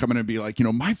Roberto's going to come in and be like,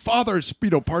 my father's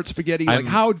part spaghetti. Like,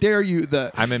 how dare you?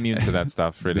 I'm immune to that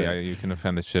stuff. Really, you can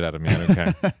offend the shit out of me. I don't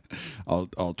care.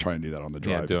 I'll try and do that on the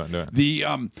drive. Yeah, do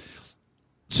it.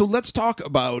 So let's talk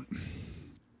about.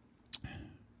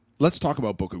 Let's talk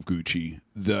about Book of Gucci.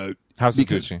 House of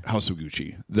Gucci. House of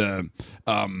Gucci.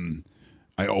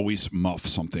 I always muff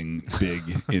something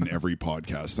big in every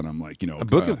podcast, and I'm like, A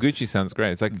Book of Gucci sounds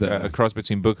great. It's like a cross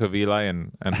between Book of Eli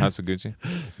and House of Gucci.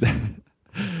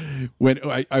 When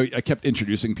I kept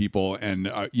introducing people,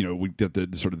 and we get the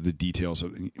sort of the details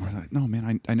of. We're like, no,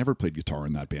 man, I never played guitar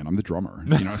in that band. I'm the drummer.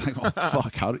 I was like, oh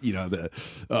fuck, how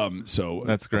so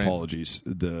that's great. Apologies.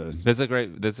 There's a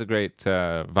great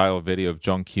viral video of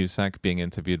John Cusack being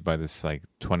interviewed by this like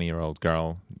 20-year-old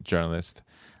girl journalist,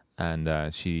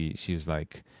 and she was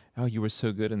like, oh, you were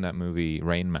so good in that movie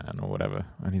Rain Man or whatever,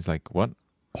 and he's like, what?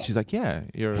 She's like, yeah,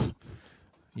 you're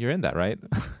in that, right?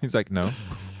 He's like, no.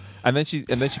 And then she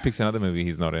picks another movie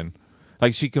he's not in.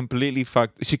 Like she completely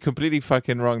fucking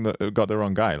got the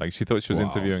wrong guy. Like she thought she was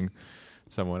interviewing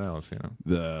someone else.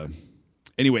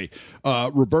 Anyway,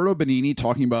 Roberto Benigni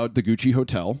talking about the Gucci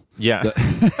Hotel. Yeah,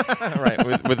 right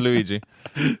with Luigi.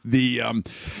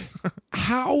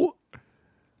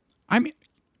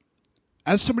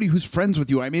 As somebody who's friends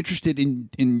with you, I'm interested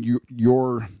in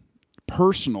your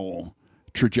personal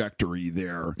trajectory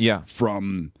there. Yeah,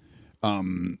 from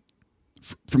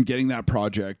getting that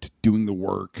project, doing the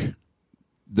work,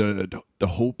 the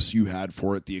hopes you had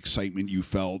for it, the excitement you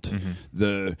felt,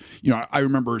 I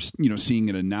remember seeing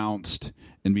it announced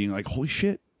and being like, holy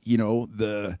shit,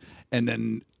 and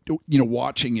then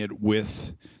watching it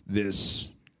with this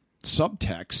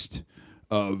subtext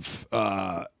of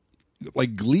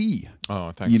like Glee.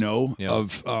 Oh, thanks.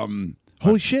 Of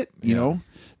holy shit,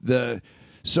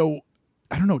 so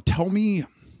I don't know, tell me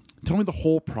the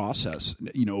whole process,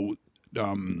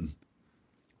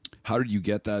 how did you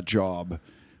get that job?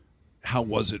 How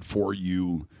was it for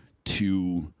you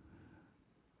to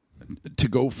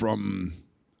go from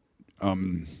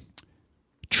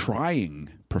trying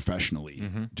professionally,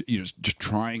 just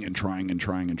trying and trying and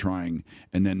trying and trying,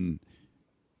 and then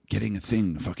getting a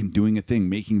thing, fucking doing a thing,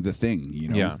 making the thing,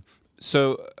 Yeah.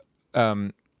 So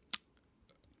I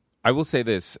will say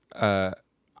this.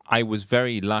 I was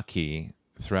very lucky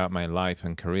throughout my life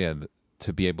and career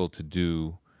to be able to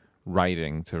do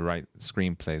writing, to write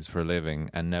screenplays for a living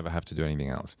and never have to do anything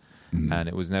else. Mm-hmm. And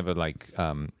it was never like,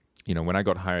 when I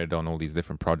got hired on all these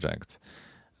different projects,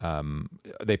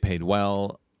 they paid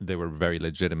well. They were very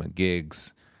legitimate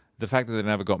gigs. The fact that they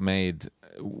never got made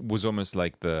was almost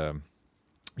like the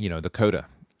coda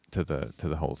to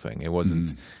the whole thing. It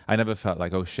wasn't, I never felt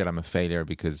like, oh shit, I'm a failure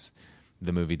because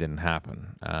the movie didn't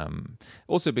happen.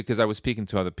 Also because I was speaking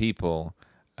to other people,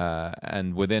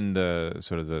 and within the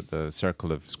sort of the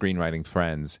circle of screenwriting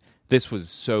friends, this was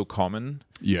so common.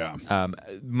 Yeah.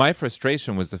 My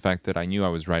frustration was the fact that I knew I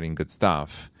was writing good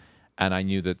stuff, and I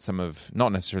knew that some of,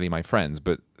 not necessarily my friends,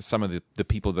 but some of the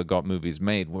people that got movies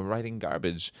made were writing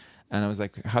garbage. And I was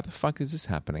like, how the fuck is this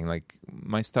happening? Like,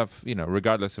 my stuff,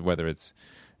 regardless of whether it's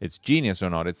genius or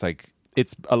not, it's like,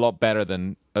 it's a lot better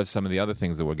than of some of the other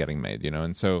things that were getting made,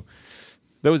 And so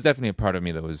there was definitely a part of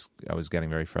me that I was getting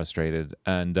very frustrated,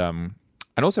 and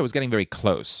also I was getting very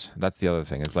close. That's the other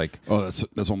thing. It's like, oh,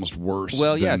 that's almost worse.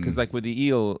 Well, yeah, because like with the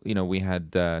Eel, we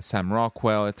had Sam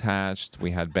Rockwell attached,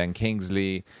 we had Ben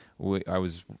Kingsley, I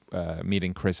was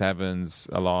meeting Chris Evans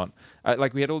a lot.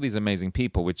 Like we had all these amazing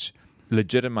people, which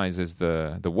legitimizes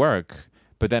the work,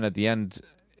 but then at the end,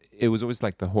 it was always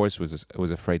like the horse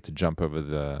was afraid to jump over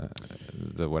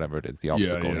the whatever it is, the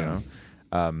obstacle,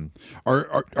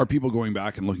 Are people going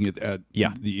back and looking at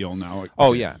Yeah. the eel now?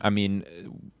 Oh yeah, I mean,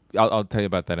 I'll tell you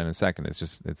about that in a second.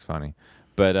 It's funny,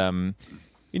 but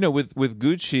with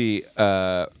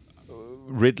Gucci,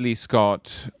 Ridley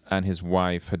Scott and his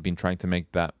wife had been trying to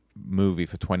make that movie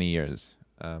for 20 years.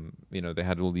 They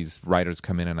had all these writers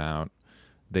come in and out.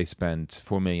 They spent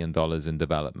 $4 million in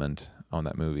development on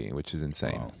that movie, which is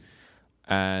insane. Wow.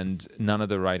 And none of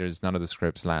the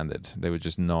scripts landed. They were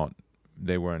just not.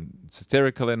 They weren't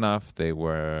satirical enough. They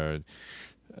were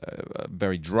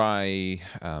very dry.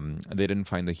 They didn't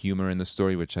find the humor in the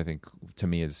story, which I think to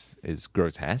me is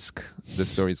grotesque. The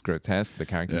story is grotesque. The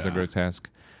characters are grotesque.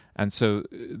 And so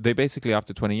they basically,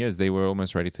 after 20 years, they were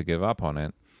almost ready to give up on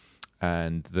it.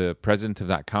 And the president of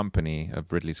that company,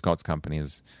 of Ridley Scott's company,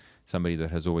 is somebody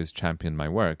that has always championed my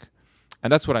work.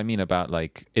 And that's what I mean about,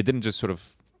 like, it didn't just sort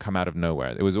of come out of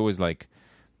nowhere. It was always like,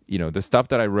 the stuff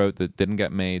that I wrote that didn't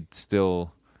get made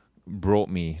still brought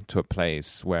me to a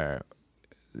place where,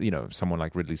 someone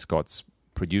like Ridley Scott's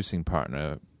producing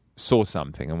partner saw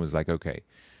something and was like, okay,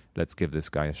 let's give this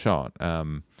guy a shot.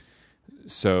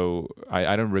 So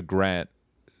I don't regret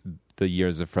the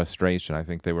years of frustration. I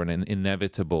think they were an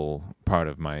inevitable part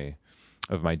of my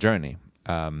journey.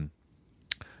 And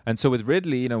so with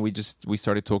Ridley, we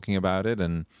started talking about it,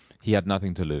 and he had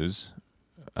nothing to lose.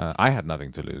 I had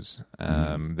nothing to lose.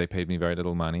 They paid me very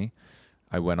little money.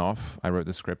 I went off. I wrote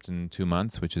the script in 2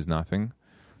 months, which is nothing.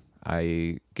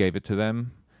 I gave it to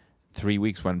them. 3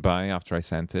 weeks went by after I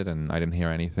sent it, and I didn't hear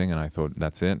anything. And I thought,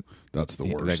 that's it. That's the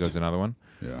worst. There goes another one.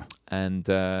 Yeah.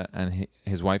 And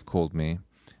his wife called me,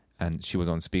 and she was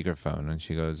on speakerphone, and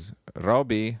she goes,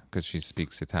 Robbie, because she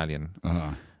speaks Italian.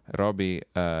 Uh-huh. Robbie,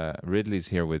 Ridley's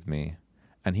here with me.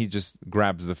 And he just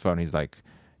grabs the phone. He's like,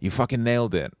 you fucking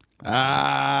nailed it. He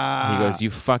goes,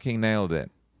 you fucking nailed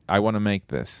it. I want to make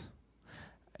this.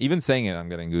 Even saying it, I'm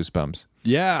getting goosebumps.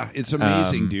 Yeah, it's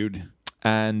amazing, dude.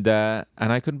 And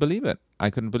I couldn't believe it.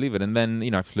 And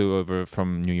then, I flew over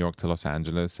from New York to Los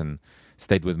Angeles and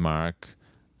stayed with Mark,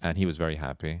 and he was very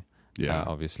happy. Yeah,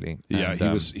 obviously. Yeah, and,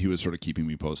 he was sort of keeping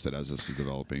me posted as this was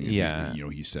developing. And yeah,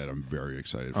 he said, "I'm very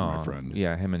excited for my friend."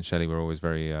 Yeah, him and Shelley were always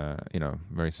very,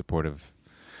 very supportive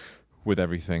with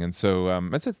everything, and so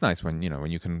it's nice when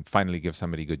you can finally give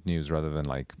somebody good news rather than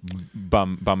like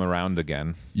bum around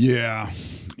again. Yeah.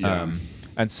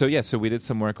 And so we did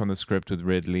some work on the script with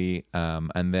Ridley,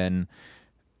 and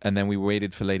then we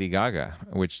waited for Lady Gaga,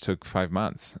 which took 5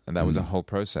 months, and that was a whole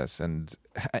process. And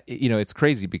it's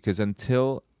crazy because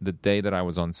until the day that I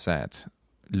was on set,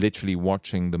 literally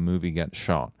watching the movie get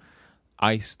shot,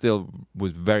 I still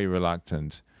was very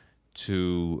reluctant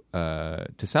to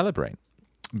celebrate.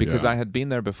 Because I had been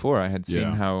there before. I had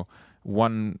seen how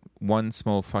one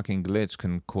small fucking glitch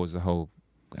can cause the whole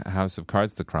house of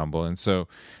cards to crumble. And so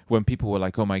when people were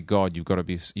like, "Oh my God, you got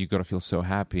to feel so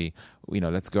happy.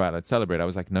 Let's go out, let's celebrate." I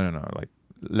was like, "No. Like,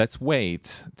 let's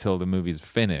wait till the movie's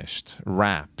finished,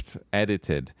 wrapped,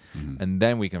 edited, and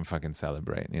then we can fucking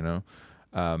celebrate."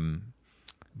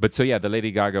 But so the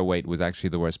Lady Gaga wait was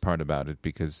actually the worst part about it,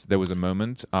 because there was a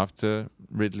moment after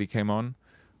Ridley came on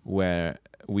where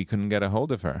we couldn't get a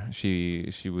hold of her. She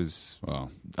was,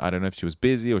 I don't know if she was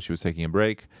busy or she was taking a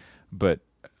break, but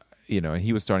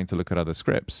he was starting to look at other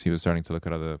scripts. He was starting to look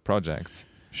at other projects.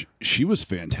 She was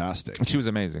fantastic. She was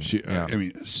amazing. I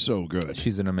mean, so good.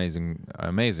 She's an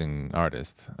amazing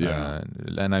artist. Yeah,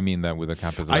 and I mean that with a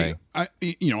capital A.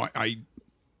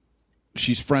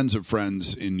 She's friends of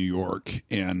friends in New York,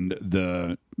 and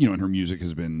and her music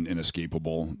has been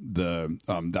inescapable.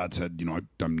 That said,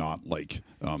 I'm not like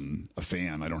a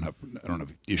fan. I don't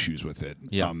have issues with it.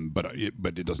 Yeah. But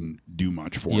it doesn't do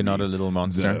much for me. You're not a little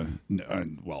monster.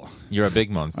 Well, you're a big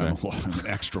monster. I'm an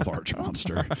extra large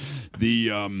monster.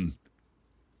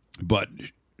 But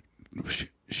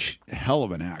hell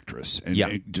of an actress,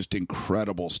 and just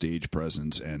incredible stage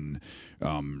presence, and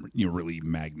really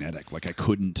magnetic. Like, I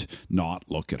couldn't not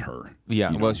look at her.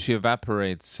 Yeah, well, she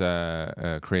evaporates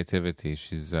creativity.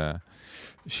 She's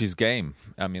game.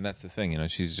 I mean, that's the thing.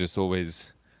 She's just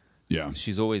always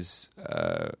she's always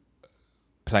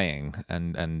playing,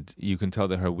 and you can tell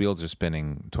that her wheels are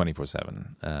spinning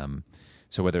 24/7.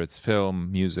 So whether it's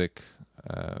film, music,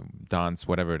 dance,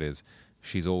 whatever it is,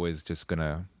 she's always just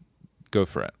gonna go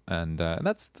for it, and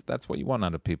that's what you want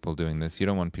out of people doing this. You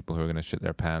don't want people who are going to shit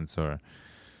their pants or,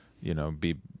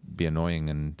 be annoying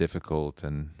and difficult.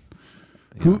 And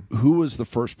who was the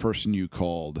first person you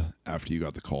called after you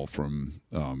got the call from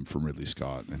Ridley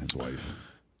Scott and his wife?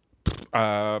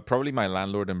 Probably my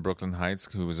landlord in Brooklyn Heights,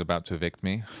 who was about to evict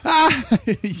me.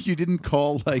 You didn't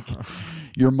call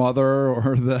your mother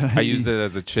or the... I used it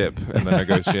as a chip in the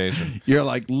negotiation. You're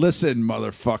like, listen,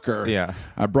 motherfucker. Yeah.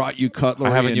 I brought you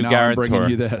cutlery I have a and new now guarantor. I'm bringing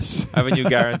you this. I have a new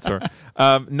guarantor.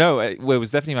 No, it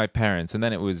was definitely my parents. And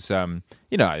then it was,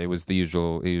 it was the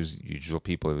usual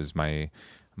people. It was my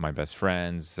best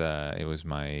friends. It was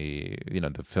my,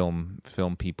 the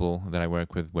film people that I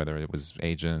work with, whether it was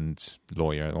agent,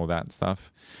 lawyer, all that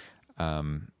stuff.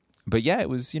 But yeah, it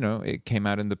was, it came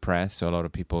out in the press, so a lot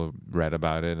of people read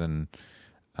about it. And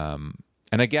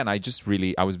again, I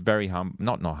was very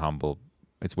not humble.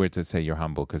 It's weird to say you're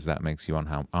humble because that makes you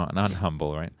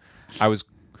unhumble, right? I was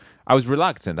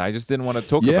reluctant. I just didn't want to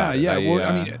talk about it. Yeah, I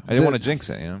didn't want to jinx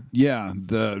it, Yeah,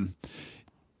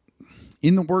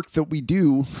 in the work that we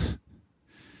do,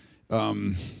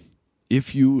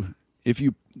 if you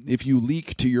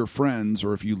leak to your friends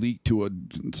or if you leak to a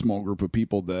small group of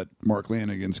people that Mark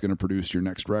Lanigan's going to produce your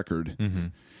next record,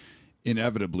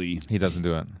 inevitably he doesn't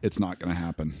do it. It's not going to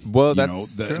happen. Well,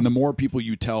 that's true. And the more people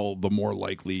you tell, the more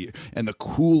likely, and the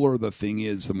cooler the thing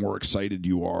is, the more excited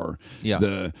you are.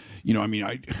 Yeah.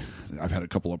 I've had a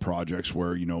couple of projects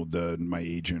where my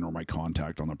agent or my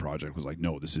contact on the project was like,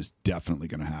 "No, this is definitely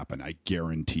going to happen. I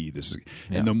guarantee this is."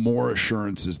 Yeah. And the more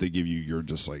assurances they give you, you're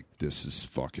just like, "This is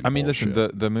fucking." bullshit.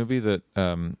 Listen, the movie that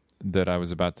I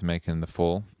was about to make in the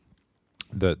fall,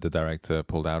 the director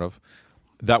pulled out of.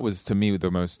 That was, to me, the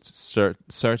most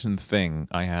certain thing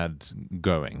I had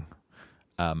going.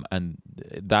 And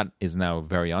that is now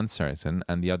very uncertain.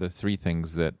 And the other three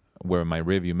things that were in my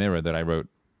rearview mirror that I wrote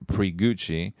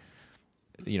pre-Gucci,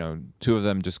 two of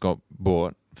them just got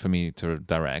bought for me to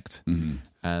direct. Mm-hmm.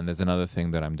 And there's another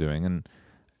thing that I'm doing. And,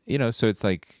 so it's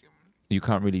like you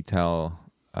can't really tell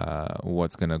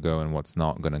what's going to go and what's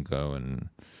not going to go. And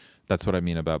that's what I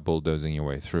mean about bulldozing your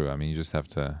way through. I mean, you just have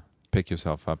to pick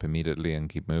yourself up immediately and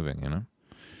keep moving,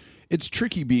 It's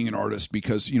tricky being an artist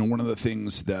because, one of the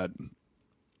things that,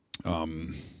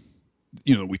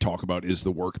 we talk about is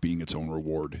the work being its own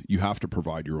reward. You have to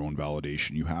provide your own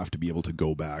validation. You have to be able to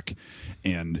go back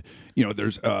and,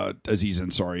 there's, Aziz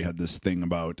Ansari had this thing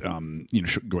about, going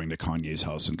to Kanye's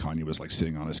house, and Kanye was like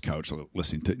sitting on his couch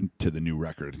listening to the new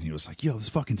record. And he was like, yo, this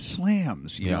fucking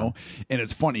slams, you know? And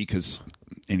it's funny because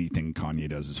anything Kanye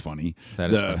does is funny.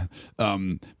 That is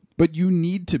funny. But you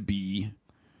need to be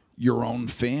your own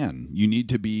fan. You need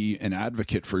to be an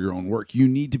advocate for your own work. You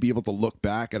need to be able to look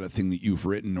back at a thing that you've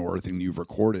written or a thing that you've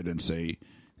recorded and say,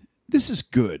 this is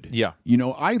good. Yeah.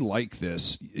 I like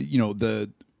this. They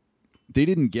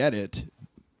didn't get it,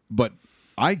 but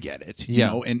I get it.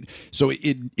 And so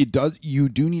it does. You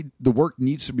do need, the work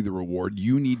needs to be the reward.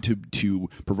 You need to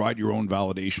provide your own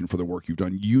validation for the work you've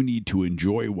done. You need to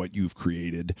enjoy what you've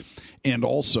created, and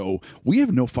also we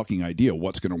have no fucking idea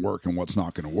what's going to work and what's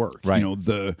not going to work. Right.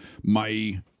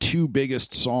 My two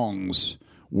biggest songs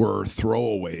were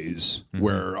throwaways,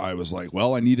 where I was like,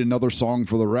 well, I need another song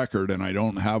for the record and I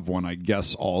don't have one. I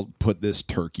guess I'll put this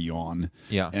turkey on.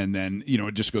 Yeah. And then,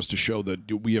 it just goes to show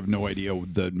that we have no idea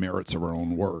the merits of our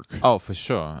own work. Oh, for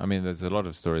sure. I mean, there's a lot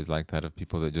of stories like that of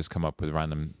people that just come up with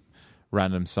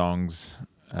random songs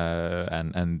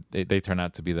and they turn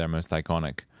out to be their most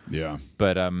iconic. Yeah.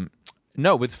 But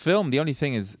no, with film, the only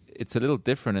thing is it's a little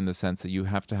different in the sense that you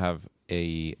have to have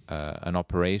an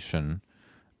operation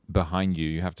behind you.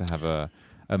 You have to have a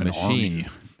machine, army.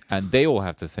 And they all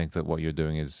have to think that what you're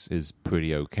doing is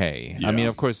pretty okay. Yeah. I mean,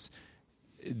 of course,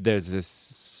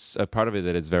 there's a part of it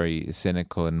that is very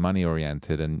cynical and money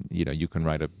oriented, and you can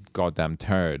write a goddamn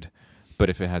turd, but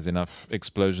if it has enough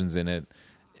explosions in it,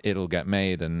 it'll get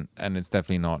made, and it's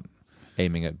definitely not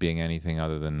aiming at being anything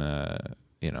other than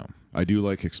I do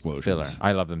like explosions. filler.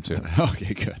 I love them too.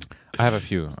 Okay, good. I have a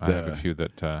few. I have a few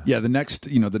that. The next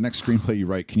screenplay you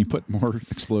write, can you put more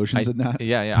explosions in that?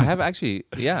 Yeah. I have actually.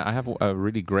 Yeah, I have a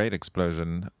really great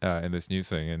explosion in this new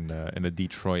thing in a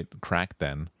Detroit crack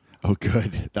den. Oh,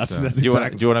 good. That's Do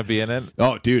exactly. you want to be in it?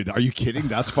 Oh, dude, are you kidding?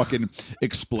 That's fucking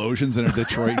explosions in a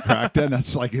Detroit crack den.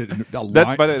 That's like a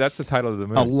line. By the way, that's the title of the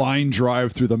movie. A line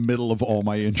drive through the middle of all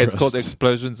my interests. It's called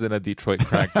Explosions in a Detroit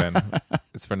Crack Den.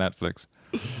 It's for Netflix.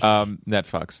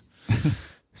 Netflix.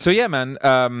 So yeah,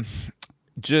 man.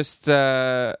 Just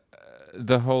the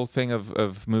whole thing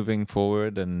of moving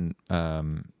forward and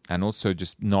also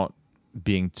just not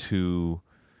being too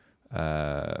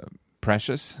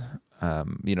precious.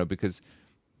 Because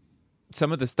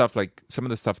some of the stuff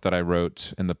that I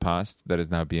wrote in the past that is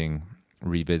now being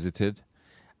revisited,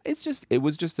 it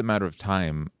was just a matter of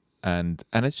time, and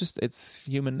it's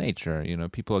human nature.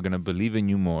 People are going to believe in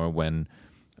you more when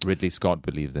Ridley Scott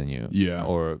believed in you,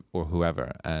 or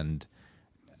whoever, and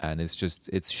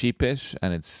it's sheepish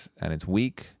and it's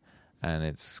weak, and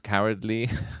it's cowardly,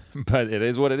 but it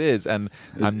is what it is. And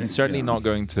I'm certainly not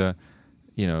going to,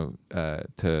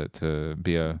 to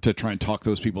be to try and talk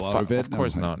those people out of it. Of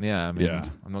course not. Yeah, I mean,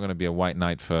 I'm not going to be a white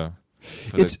knight for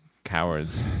the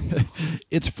cowards.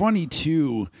 It's funny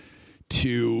too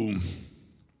to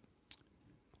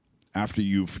after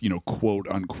you've quote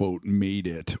unquote made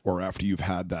it, or after you've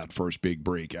had that first big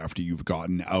break, after you've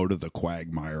gotten out of the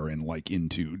quagmire and like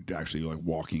into actually like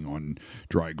walking on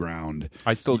dry ground.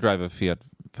 I still drive a Fiat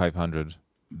 500.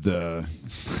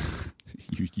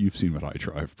 You've seen what I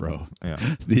drive, bro.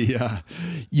 Yeah.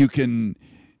 You can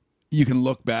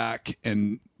look back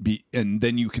and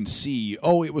then you can see,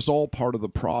 it was all part of the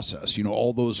process.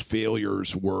 All those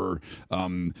failures were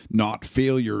not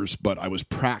failures, but I was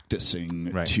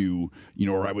practicing to,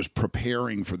 or I was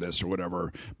preparing for this or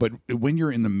whatever. But when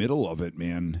you're in the middle of it,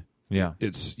 man,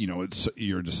 it's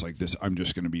you're just like this. I'm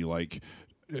just going to be like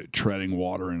treading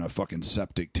water in a fucking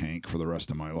septic tank for the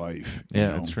rest of my life.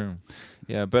 That's true.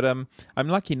 Yeah, but I'm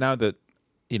lucky now that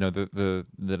the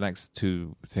next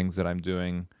two things that I'm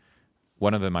doing.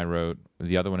 One of them I wrote.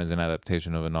 The other one is an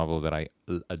adaptation of a novel that I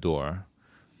adore,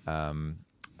 and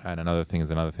another thing is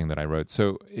another thing that I wrote.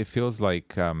 So it feels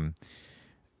like at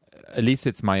least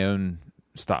it's my own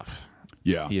stuff.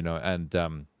 Yeah, and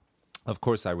of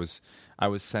course I was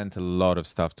sent a lot of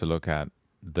stuff to look at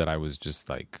that I was just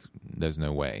like, there's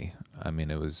no way. I mean,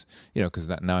 it was because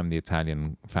now I'm the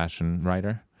Italian fashion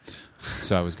writer.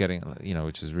 So I was getting,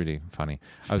 which is really funny.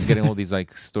 I was getting all these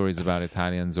like stories about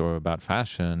Italians or about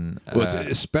fashion. Well, it's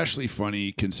especially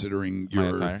funny considering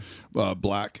your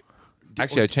black.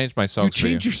 Actually, I changed my socks. You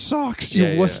changed your socks. You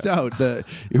wussed out.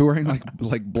 You're wearing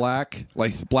like black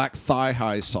thigh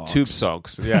high socks. Tube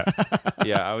socks. Yeah,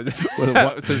 yeah. I was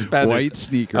suspenders. White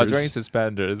sneakers. I was wearing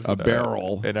suspenders. A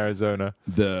barrel in Arizona.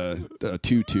 The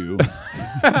tutu.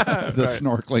 The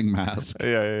snorkeling mask.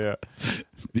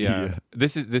 Yeah.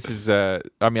 This is. I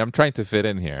mean, I'm trying to fit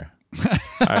in here.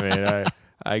 I mean,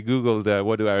 I googled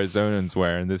what do Arizonans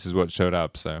wear, and this is what showed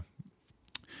up. So.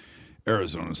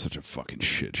 Arizona is such a fucking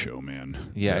shit show,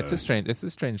 man. Yeah, it's a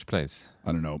strange place.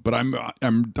 I don't know, but I'm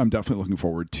definitely looking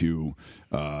forward to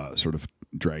sort of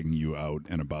dragging you out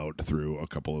and about through a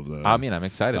couple of the. I mean, I'm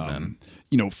excited, man.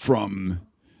 From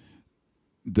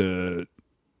the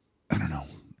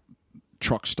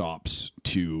truck stops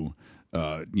to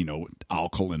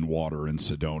alkaline water in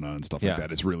Sedona and stuff like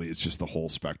that. It's just the whole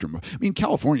spectrum. I mean,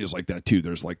 California is like that too.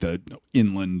 There's like the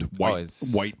inland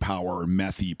white power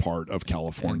methy part of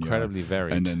California, incredibly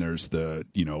varied, and then there's the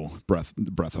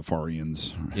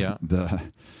breathafarians. Yeah,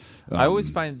 I always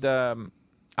find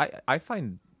I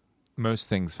find most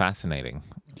things fascinating.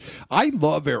 I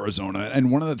love Arizona,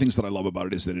 and one of the things that I love about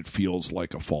it is that it feels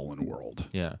like a fallen world.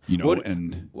 Yeah,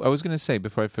 and I was going to say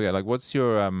before I forget, like, what's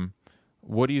your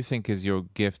what do you think is your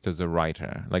gift as a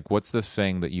writer? Like, what's the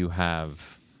thing that you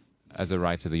have as a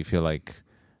writer that you feel like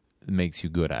makes you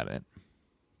good at it?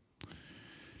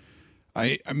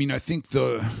 I think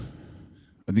the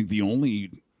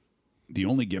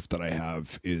only gift that I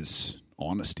have is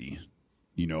honesty,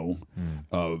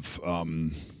 of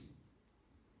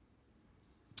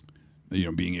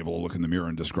being able to look in the mirror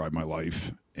and describe my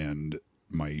life and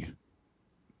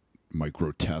my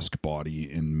grotesque body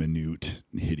in minute,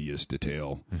 hideous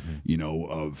detail,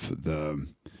 of the...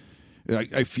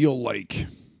 I feel like,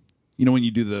 when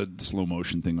you do the slow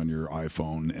motion thing on your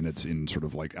iPhone and it's in sort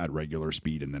of like at regular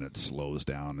speed and then it slows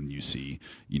down and you see,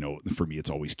 for me, it's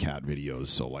always cat videos.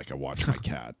 So like I watch my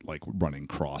cat like running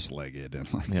cross-legged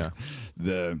and like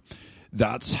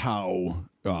that's how...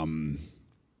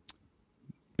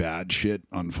 bad shit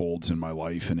unfolds in my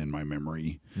life and in my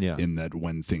memory. Yeah. In that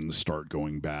when things start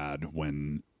going bad,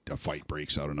 when a fight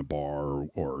breaks out in a bar,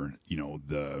 or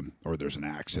there's an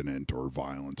accident or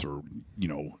violence, or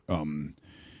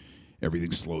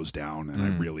everything slows down, and I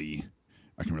can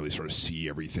really sort of see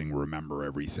everything, remember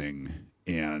everything,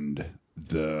 and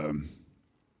I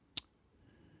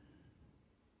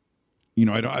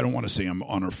don't want to say I'm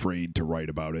unafraid to write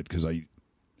about it, because I'm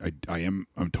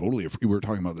totally. We were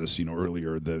talking about this,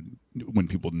 earlier. That when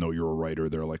people know you're a writer,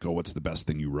 they're like, "Oh, what's the best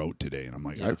thing you wrote today?" And I'm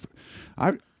like,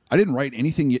 I didn't write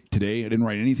anything today. I didn't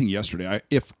write anything yesterday.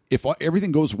 If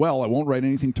everything goes well, I won't write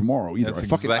anything tomorrow either.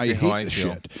 I hate the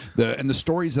shit. The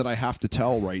stories that I have to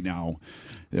tell right now,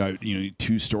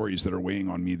 two stories that are weighing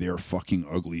on me. They are fucking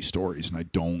ugly stories, and I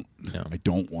don't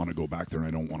want to go back there, and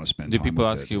I don't want to spend. Do time people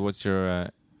with ask you what's your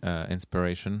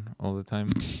inspiration all the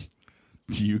time?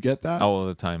 Do you get that? All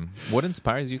the time. What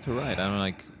inspires you to write? I'm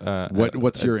like,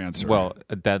 what's your answer? Well,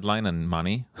 a deadline and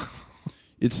money.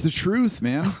 It's the truth,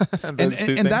 man.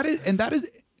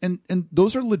 and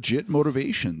those are legit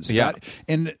motivations. Yeah.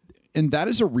 and that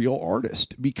is a real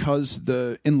artist, because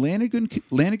Lanigan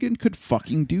could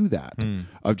fucking do that.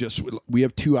 Of just, we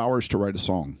have 2 hours to write a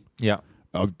song. Yeah.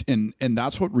 And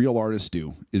that's what real artists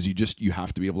do, is you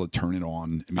have to be able to turn it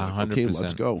on and be like, okay,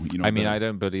 let's go. You know, I mean, I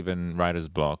don't believe in writer's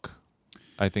block.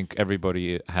 I think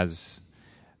everybody has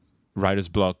writer's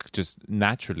block just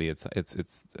naturally. It's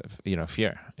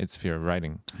fear. It's fear of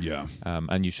writing. Yeah.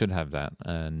 And you should have that.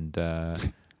 And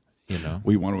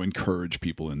we want to encourage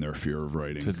people in their fear of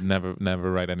writing to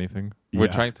never write anything. We're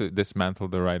trying to dismantle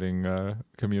the writing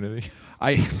community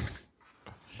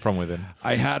from within.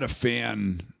 I had a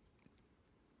fan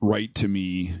write to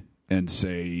me and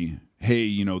say,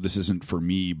 hey, this isn't for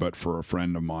me, but for a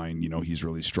friend of mine, he's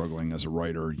really struggling as a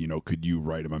writer, could you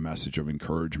write him a message of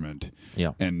encouragement?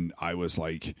 Yeah. And I was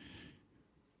like,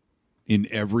 in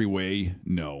every way,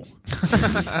 no.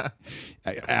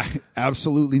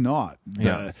 Absolutely not.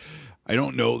 Yeah. I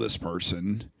don't know this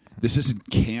person. This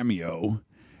isn't Cameo.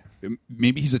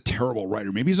 Maybe he's a terrible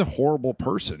writer. Maybe he's a horrible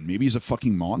person. Maybe he's a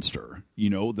fucking monster.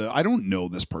 I don't know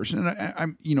this person.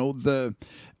 And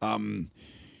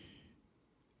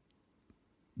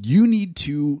you need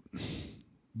to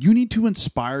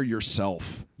inspire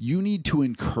yourself. You need to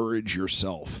encourage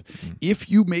yourself.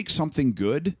 If you make something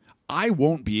good, I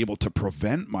won't be able to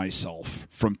prevent myself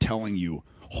from telling you,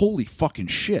 holy fucking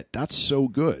shit, that's so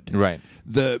good. Right.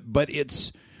 But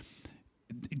it's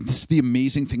the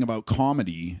amazing thing about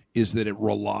comedy is that it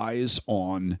relies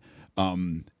on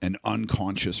an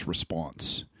unconscious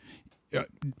response.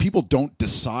 People don't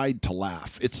decide to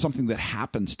laugh. It's something that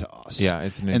happens to us. Yeah,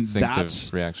 it's an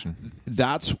instinctive reaction.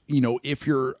 That's if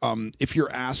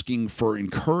you're asking for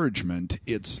encouragement,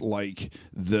 it's like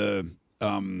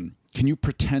can you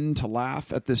pretend to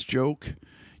laugh at this joke?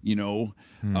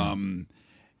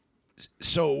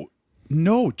 So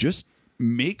no, just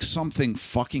make something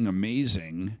fucking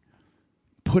amazing.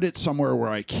 Put it somewhere where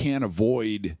I can't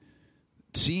avoid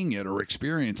seeing it or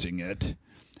experiencing it,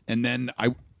 and then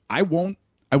I won't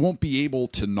be able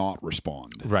to not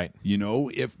respond. Right.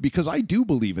 Because I do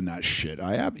believe in that shit.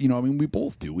 We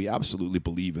both do. We absolutely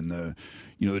believe in the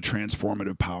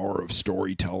transformative power of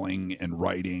storytelling and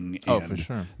writing. Oh, and for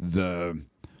sure.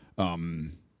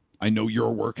 I know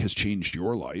your work has changed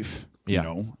your life.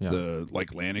 Yeah.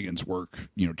 Like Lanigan's work,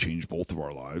 changed both of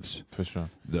our lives. For sure.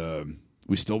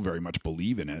 We still very much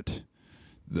believe in it.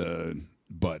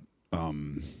 But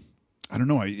I don't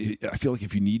know. I feel like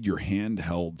if you need your hand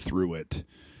held through it,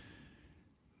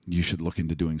 you should look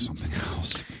into doing something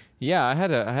else. Yeah, I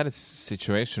had a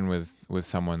situation with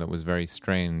someone that was very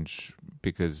strange,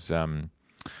 because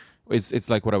it's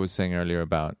like what I was saying earlier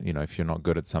about, if you're not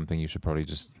good at something, you should probably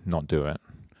just not do it.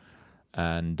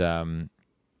 And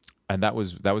that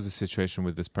was a situation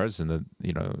with this person that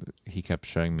he kept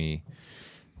showing me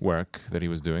work that he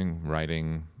was doing,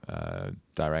 writing,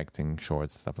 directing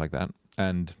shorts, stuff like that,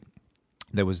 and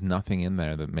there was nothing in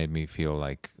there that made me feel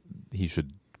like he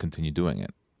should continue doing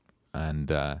it. And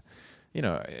and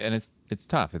it's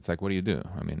tough. It's like, what do you do?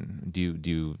 I mean, do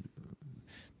you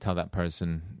tell that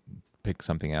person pick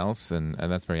something else? And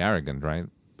that's very arrogant, right?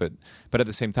 But at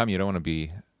the same time, you don't want to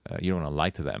be you don't want to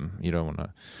lie to them. You don't want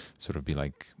to sort of be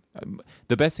like.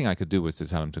 The best thing I could do was to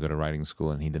tell him to go to writing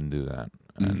school, and he didn't do that.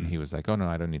 And he was like, "Oh no,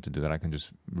 I don't need to do that. I can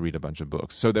just read a bunch of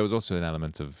books." So there was also an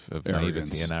element of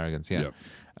naivety and arrogance. Yeah.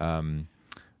 Yep.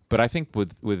 But I think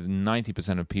with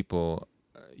 90% of people,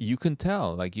 you can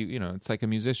tell. Like it's like a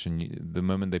musician. The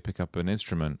moment they pick up an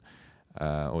instrument,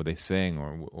 or they sing,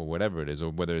 or whatever it is, or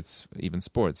whether it's even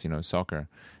sports, soccer.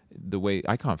 The way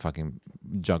I can't fucking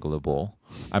juggle a ball,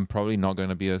 I'm probably not going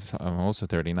to be I'm also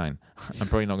 39. I'm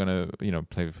probably not going to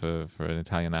play for an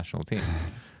Italian national team.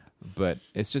 But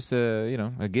it's just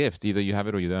a gift. Either you have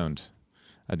it or you don't.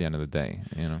 At the end of the day,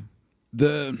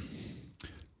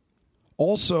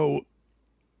 Also,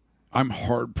 I'm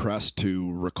hard pressed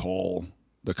to recall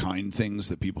the kind things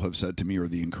that people have said to me or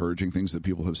the encouraging things that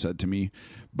people have said to me.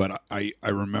 But I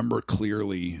remember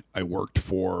clearly I worked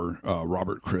for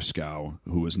Robert Christgau,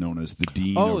 who was known as the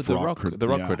dean of rock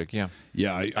critic. Yeah.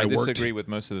 Yeah. I disagree with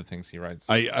most of the things he writes.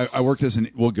 I worked as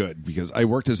because I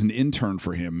worked as an intern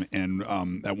for him. And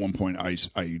at one point I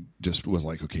just was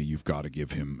like, okay, you've got to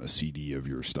give him a CD of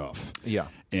your stuff. Yeah.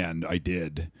 And I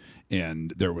did.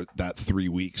 And there was that 3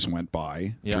 weeks went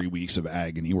by, 3 weeks of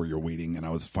agony where you're waiting. And I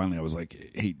was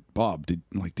like, hey, Bob, did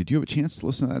you have a chance to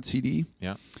listen to that CD?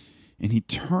 Yeah. And he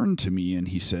turned to me and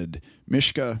he said,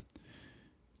 Mishka,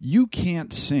 you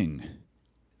can't sing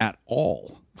at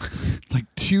all. Like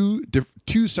two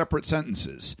separate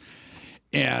sentences.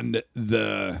 And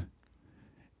it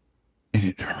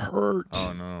hurt.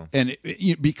 Oh, no. And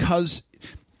because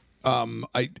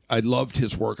I loved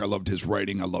his work. I loved his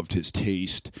writing. I loved his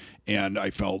taste, and I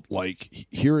felt like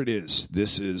here it is.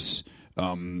 This is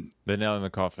the nail in the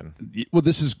coffin. Well,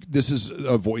 this is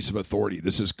a voice of authority.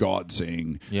 This is God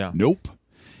saying, nope,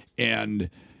 and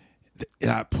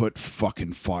that put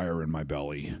fucking fire in my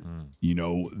belly. You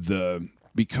know,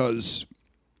 because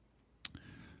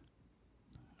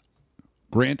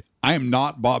Grant, I am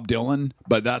not Bob Dylan,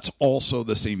 but that's also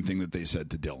the same thing that they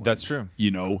said to Dylan. That's true. You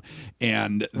know,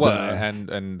 and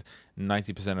and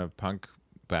 90% of punk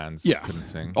bands couldn't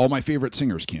sing. All my favorite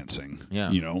singers can't sing.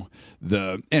 Yeah. You know,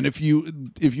 and if you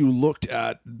looked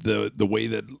at the way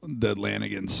that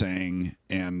Lanigan sang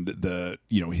and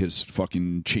his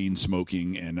fucking chain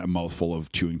smoking and a mouthful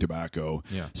of chewing tobacco,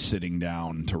 sitting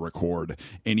down to record,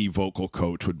 any vocal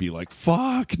coach would be like,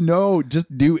 "Fuck no,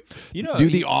 just do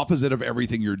the opposite of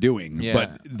everything you're doing." Yeah.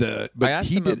 But I asked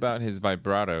him about his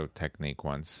vibrato technique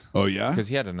once. Oh yeah, because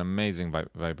he had an amazing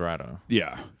vibrato.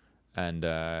 Yeah,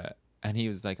 and he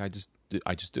was like, I just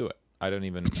do it. I don't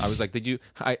even. I was like,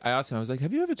 I asked him. I was like,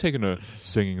 have you ever taken a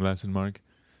singing lesson, Mark?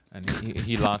 And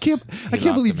he laughed. I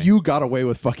can't believe you got away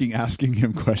with fucking asking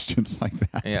him questions like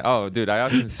that. Yeah. Oh, dude, I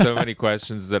asked him so many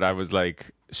questions that I was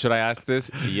like, should I ask this?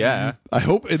 Yeah. I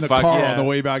hope in the car on the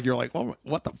way back you're like, oh,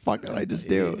 what the fuck did I just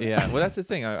do? Yeah. Well, that's the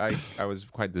thing. I was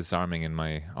quite disarming in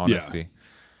my honesty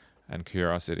and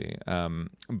curiosity.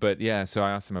 But yeah, so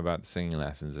I asked him about singing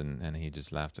lessons, and he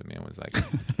just laughed at me and was like,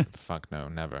 fuck no,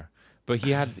 never. But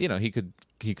he had, he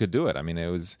could do it. I mean,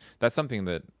 that's something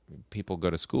that people go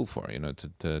to school for,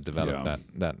 to develop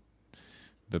that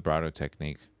vibrato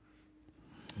technique.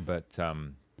 But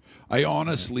I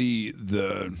honestly,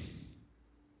 there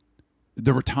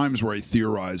were times where I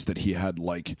theorized that he had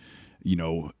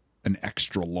an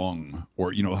extra lung,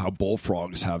 or how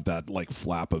bullfrogs have that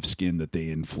flap of skin that they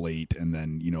inflate, and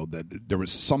then that there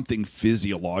was something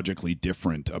physiologically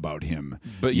different about him.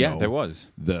 But there was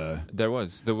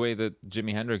the way that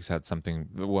Jimi Hendrix had something.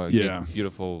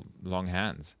 Beautiful long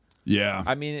hands. Yeah,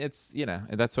 I mean, it's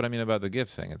that's what I mean about the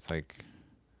gift thing. It's like,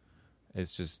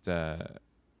 it's just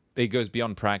it goes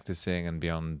beyond practicing and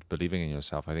beyond believing in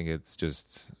yourself. I think it's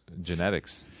just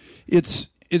genetics.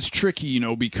 It's tricky,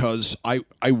 because I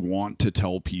want to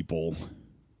tell people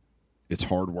it's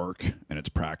hard work and it's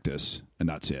practice and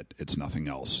that's it. It's nothing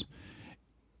else.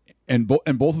 And both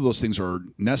of those things are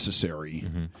necessary.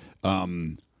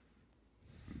 Mm-hmm.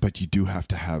 But you do have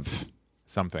to have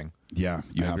something. Yeah,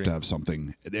 you have to have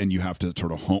something, and you have to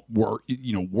sort of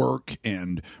work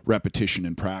and repetition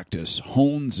and practice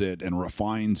hones it and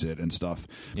refines it and stuff.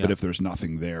 Yeah. But if there's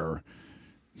nothing there,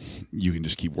 you can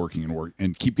just keep working and work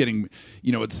and keep getting,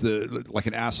 it's like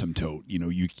an asymptote,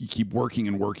 you keep working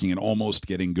and working and almost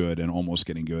getting good.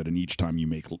 And each time you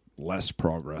make less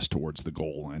progress towards the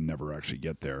goal and never actually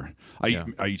get there.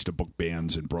 I used to book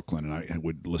bands in Brooklyn, and I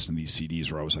would listen to these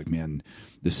CDs where I was like, man,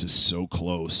 this is so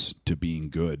close to being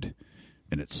good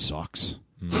and it sucks.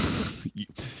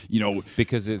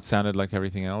 Because it sounded like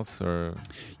everything else, or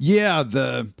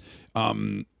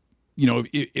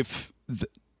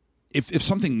if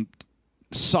something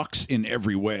sucks in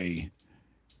every way,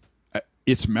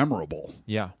 it's memorable.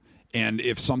 Yeah. And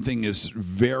if something is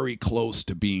very close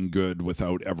to being good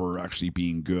without ever actually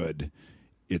being good,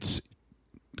 it's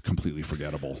completely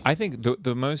forgettable. I think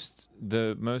the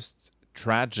most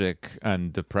tragic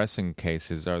and depressing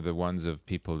cases are the ones of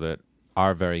people that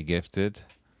are very gifted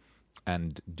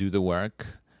and do the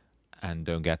work and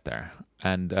don't get there.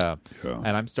 And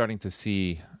I'm starting to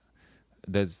see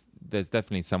there's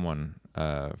definitely someone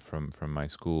from my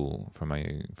school,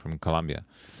 from Columbia,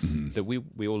 mm-hmm. that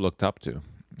we all looked up to.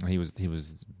 He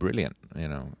was brilliant,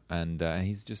 and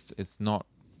he's just, it's not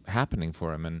happening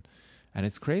for him, and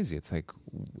it's crazy. It's like,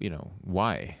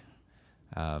 why?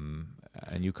 And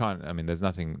you can't. I mean, there's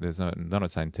not a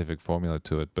scientific formula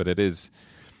to it, but it's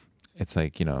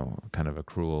like, kind of a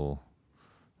cruel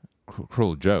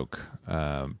joke.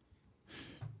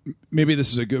 Maybe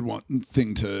this is a good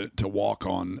thing to walk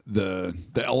on. The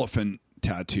elephant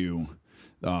tattoo.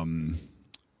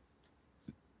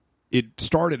 It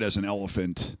started as an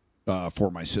elephant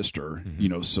for my sister,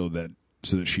 mm-hmm. So that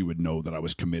she would know that I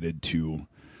was committed to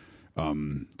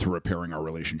repairing our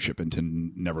relationship and to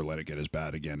never let it get as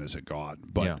bad again as it got.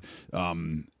 But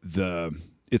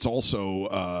it's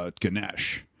also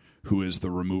Ganesh, who is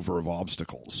the remover of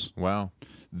obstacles. Wow.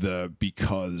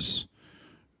 Because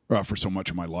for so much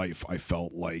of my life, I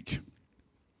felt like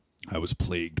I was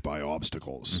plagued by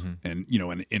obstacles, mm-hmm. and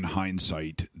and in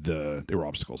hindsight, there were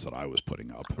obstacles that I was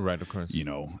putting up. Right, of course.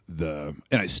 And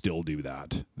I still do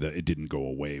that. It didn't go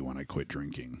away when I quit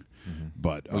drinking, mm-hmm.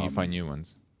 but you find new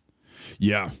ones.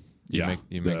 Yeah, Yeah,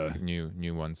 you make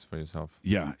new ones for yourself.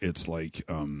 Yeah, it's like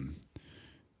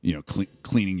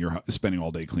cleaning spending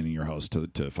all day cleaning your house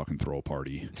to fucking throw a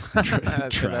party,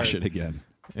 trash it again.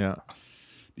 Yeah.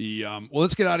 Well,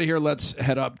 let's get out of here. Let's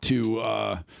head up to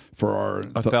for our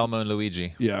Thelma and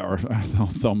Luigi. Yeah, our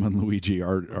Thelma and Luigi,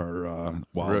 our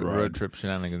wild road trip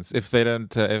shenanigans. If they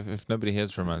don't, if nobody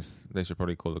hears from us, they should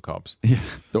probably call the cops. Yeah.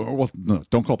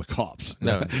 Don't call the cops.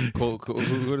 No.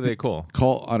 Who do they call?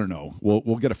 I don't know.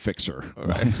 We'll get a fixer. All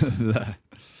right.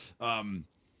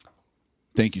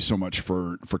 Thank you so much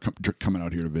for coming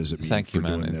out here to visit me. Thank you,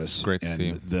 man. Doing It's this. great to see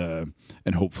you.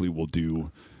 And hopefully we'll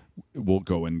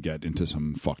go and get into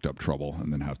some fucked up trouble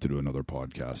and then have to do another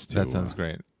podcast too. That sounds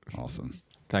great. Awesome.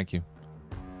 Thank you.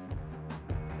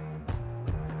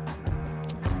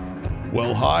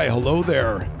 Well, hello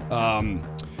there.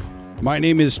 My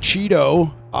name is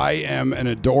Cheeto. I am an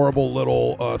adorable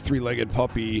little three-legged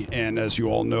puppy, and as you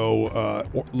all know,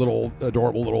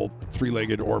 adorable little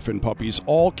three-legged orphan puppies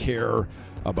all care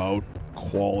about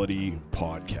quality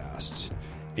podcasts.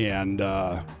 And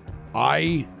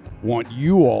I want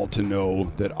you all to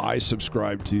know that I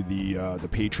subscribe to the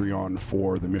Patreon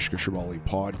for the Mishka Shabali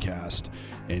podcast,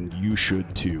 and you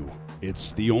should too.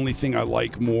 It's the only thing I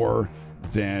like more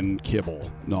than kibble.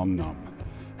 Nom nom.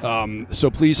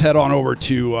 So please head on over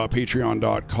to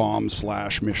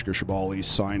patreon.com/Mishka Shabali.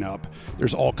 Sign up.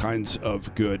 There's all kinds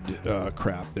of good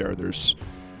crap there. There's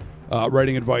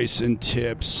writing advice and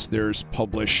tips. There's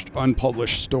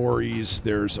unpublished stories.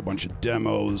 There's a bunch of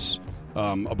demos.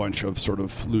 A bunch of sort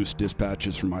of loose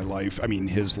dispatches from my life. I mean,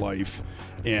 his life.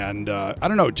 And I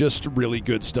don't know, just really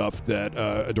good stuff that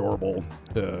adorable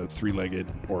three-legged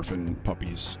orphan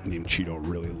puppies named Cheeto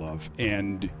really love.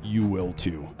 And you will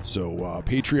too. So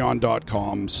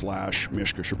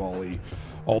patreon.com/Mishka Shabali.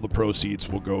 All the proceeds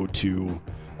will go to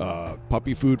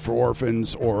puppy food for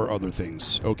orphans or other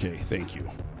things. Okay, thank you.